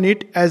upon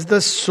it as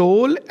the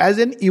soul, as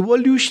an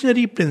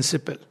evolutionary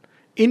principle.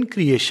 in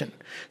creation.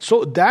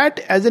 So that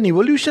as an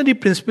evolutionary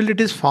principle, it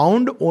is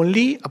found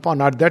only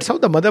upon earth. That's how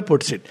the mother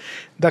puts it.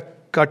 The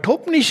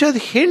Kathopanishad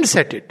hints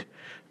at it.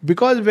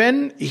 Because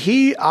when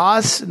he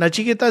asks,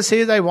 Nachiketa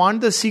says, I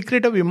want the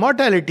secret of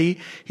immortality,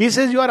 he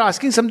says, you are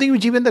asking something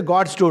which even the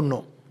gods don't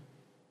know.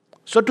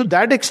 So to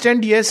that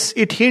extent, yes,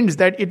 it hints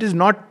that it is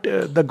not,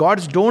 the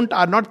gods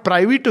are not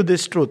privy to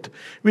this truth,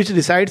 which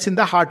resides in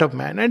the heart of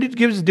man. And it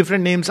gives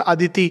different names.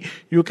 Aditi,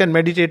 you can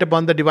meditate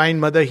upon the Divine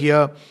Mother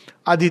here.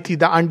 Aditi,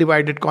 the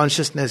undivided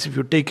consciousness, if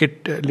you take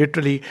it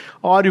literally.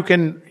 Or you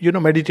can,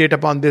 meditate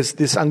upon this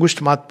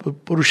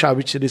Angushtmat Purusha,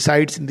 which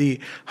resides in the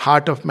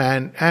heart of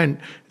man. And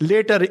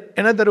later,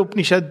 another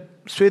Upanishad,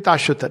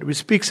 Svetashvatar, which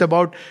speaks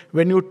about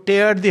when you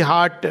tear the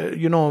heart,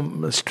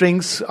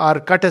 strings are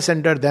cut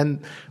asunder,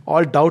 then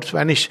all doubts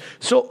vanish.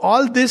 So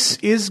all this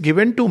is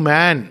given to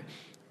man,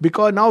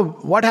 because now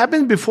what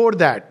happens before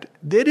that?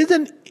 There is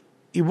an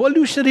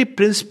evolutionary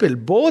principle,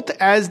 both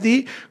as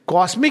the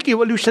cosmic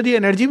evolutionary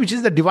energy, which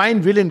is the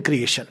divine will in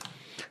creation.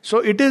 So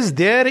it is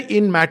there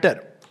in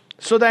matter.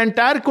 So the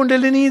entire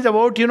Kundalini is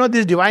about,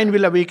 this divine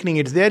will awakening.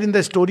 It's there in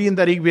the story in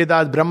the Rig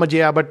Vedas,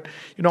 Brahmajaya, but,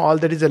 all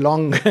that is a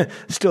long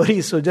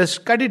story. So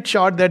just cut it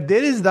short that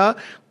there is the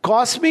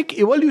cosmic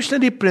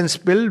evolutionary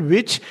principle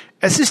which,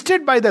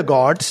 assisted by the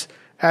gods,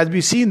 as we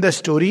see in the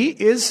story,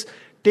 is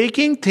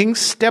taking things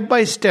step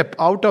by step.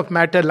 Out of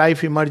matter,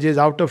 life emerges.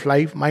 Out of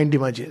life, mind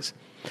emerges.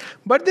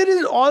 But there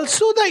is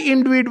also the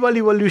individual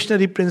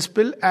evolutionary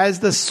principle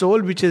as the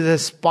soul, which is a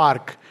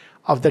spark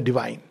of the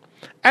divine.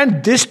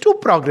 And this too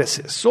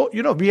progresses. So,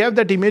 we have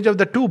that image of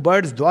the two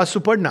birds, Dva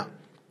Suparna.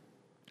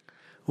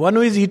 One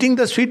who is eating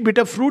the sweet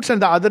bitter fruits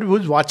and the other who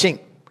is watching.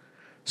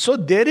 So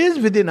there is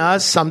within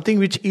us something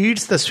which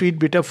eats the sweet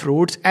bitter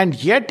fruits,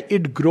 and yet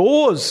it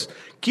grows,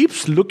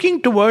 keeps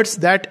looking towards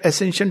that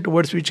ascension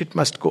towards which it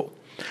must go.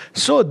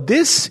 So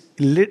this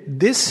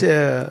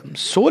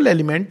soul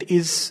element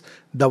is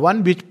the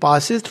one which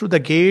passes through the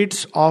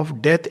gates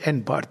of death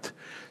and birth.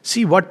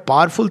 See what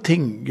powerful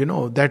thing,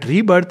 that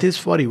rebirth is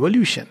for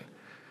evolution.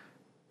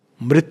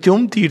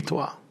 Mrityum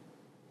tirtva,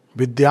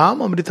 vidyam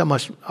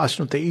amritam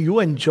asnute. You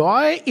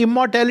enjoy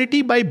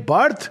immortality by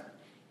birth,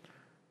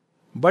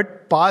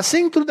 but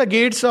passing through the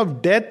gates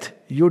of death,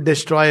 you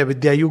destroy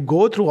avidya. You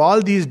go through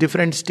all these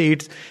different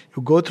states,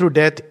 you go through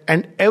death,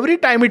 and every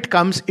time it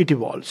comes, it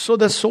evolves. So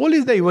the soul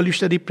is the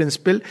evolutionary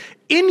principle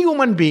in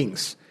human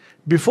beings.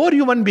 Before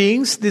human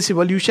beings, this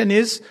evolution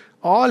is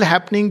all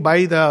happening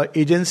by the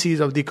agencies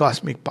of the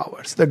cosmic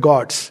powers, the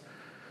gods.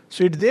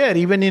 So it's there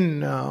even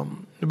in,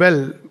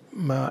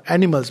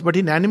 animals. But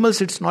in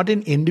animals, it's not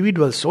an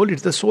individual soul,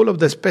 it's the soul of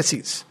the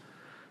species.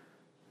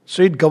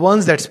 So it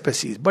governs that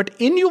species. But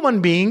in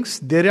human beings,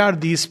 there are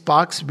these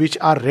sparks which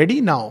are ready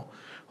now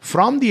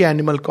from the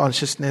animal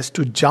consciousness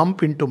to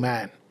jump into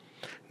man.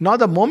 Now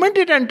the moment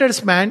it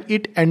enters man,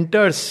 it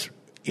enters,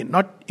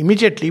 not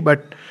immediately,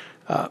 but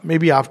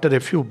maybe after a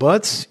few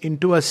births,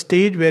 into a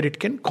stage where it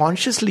can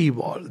consciously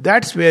evolve.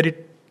 That's where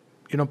it,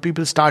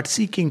 people start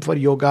seeking for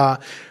yoga.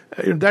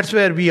 That's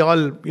where we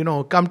all,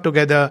 come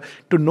together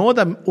to know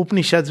the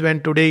Upanishads,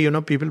 when today,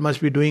 people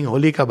must be doing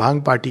Holika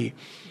Bhang party.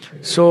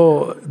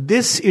 So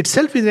this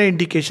itself is an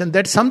indication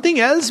that something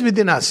else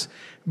within us,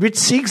 which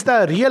seeks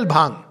the real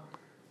Bhang,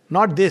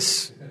 not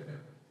this,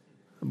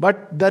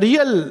 but the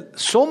real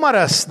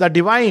Somaras, the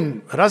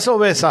divine,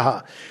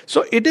 Rasovesaha.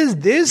 So it is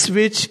this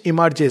which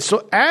emerges.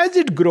 So as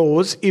it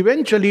grows,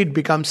 eventually it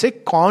becomes a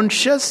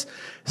conscious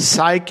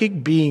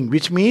psychic being,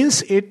 which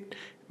means it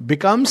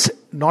becomes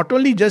not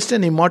only just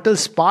an immortal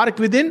spark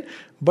within,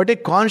 but a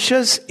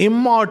conscious,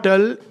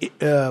 immortal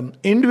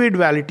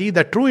individuality,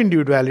 the true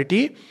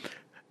individuality,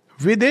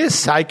 with a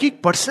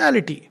psychic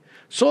personality.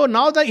 So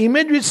now the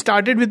image which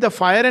started with the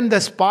fire and the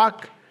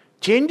spark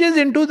changes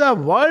into the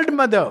world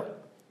mother,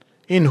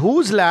 in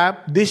whose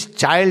lap this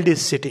child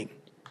is sitting.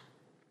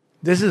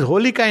 This is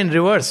Holika in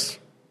reverse.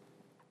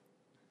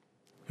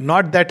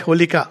 Not that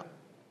Holika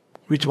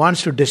which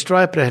wants to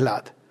destroy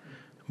Prahlad,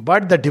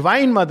 but the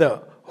Divine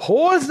Mother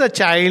holds the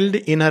child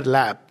in her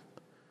lap.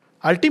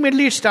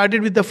 Ultimately, it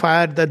started with the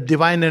fire, the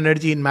divine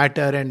energy in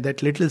matter, and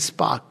that little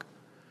spark.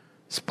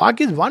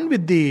 Spark is one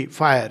with the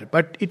fire,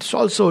 but it's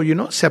also,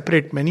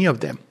 separate many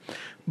of them.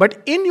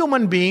 But in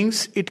human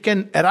beings, it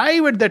can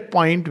arrive at that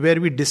point where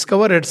we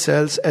discover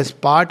ourselves as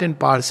part and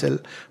parcel,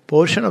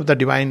 portion of the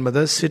Divine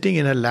Mother sitting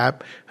in her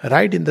lap,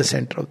 right in the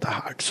center of the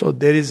heart. So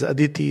there is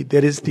Aditi,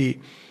 there is the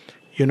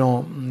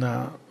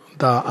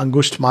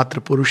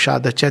Angushtmatra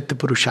Purusha, the Chaitya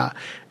Purusha.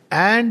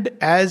 And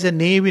as a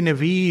nave in a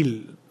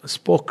wheel,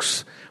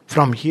 spokes,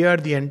 from here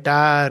the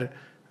entire,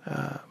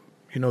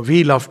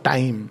 wheel of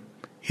time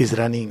is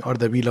running, or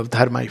the wheel of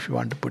dharma, if you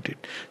want to put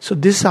it. So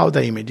this is how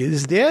the image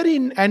is. It's there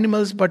in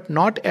animals, but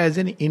not as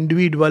an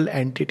individual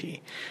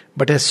entity,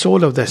 but as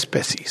soul of the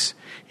species.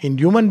 In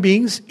human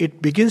beings,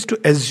 it begins to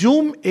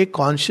assume a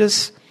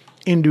conscious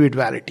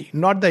individuality,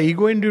 not the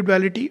ego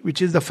individuality,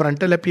 which is the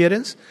frontal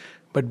appearance,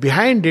 but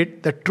behind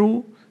it, the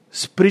true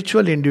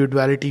spiritual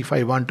individuality, if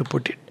I want to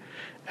put it.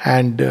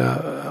 And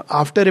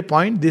after a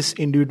point, this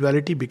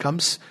individuality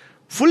becomes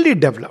fully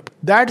developed,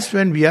 that's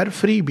when we are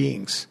free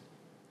beings.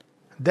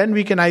 Then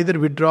we can either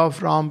withdraw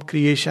from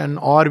creation,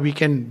 or we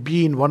can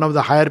be in one of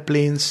the higher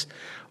planes,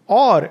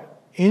 or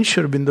in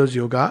Sri Aurobindo's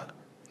yoga,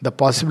 the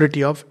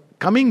possibility of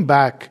coming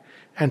back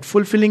and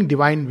fulfilling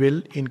divine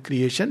will in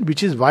creation,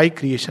 which is why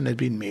creation has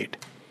been made.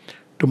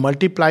 To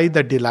multiply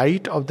the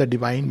delight of the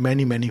divine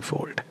many, many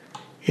fold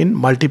in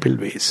multiple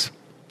ways.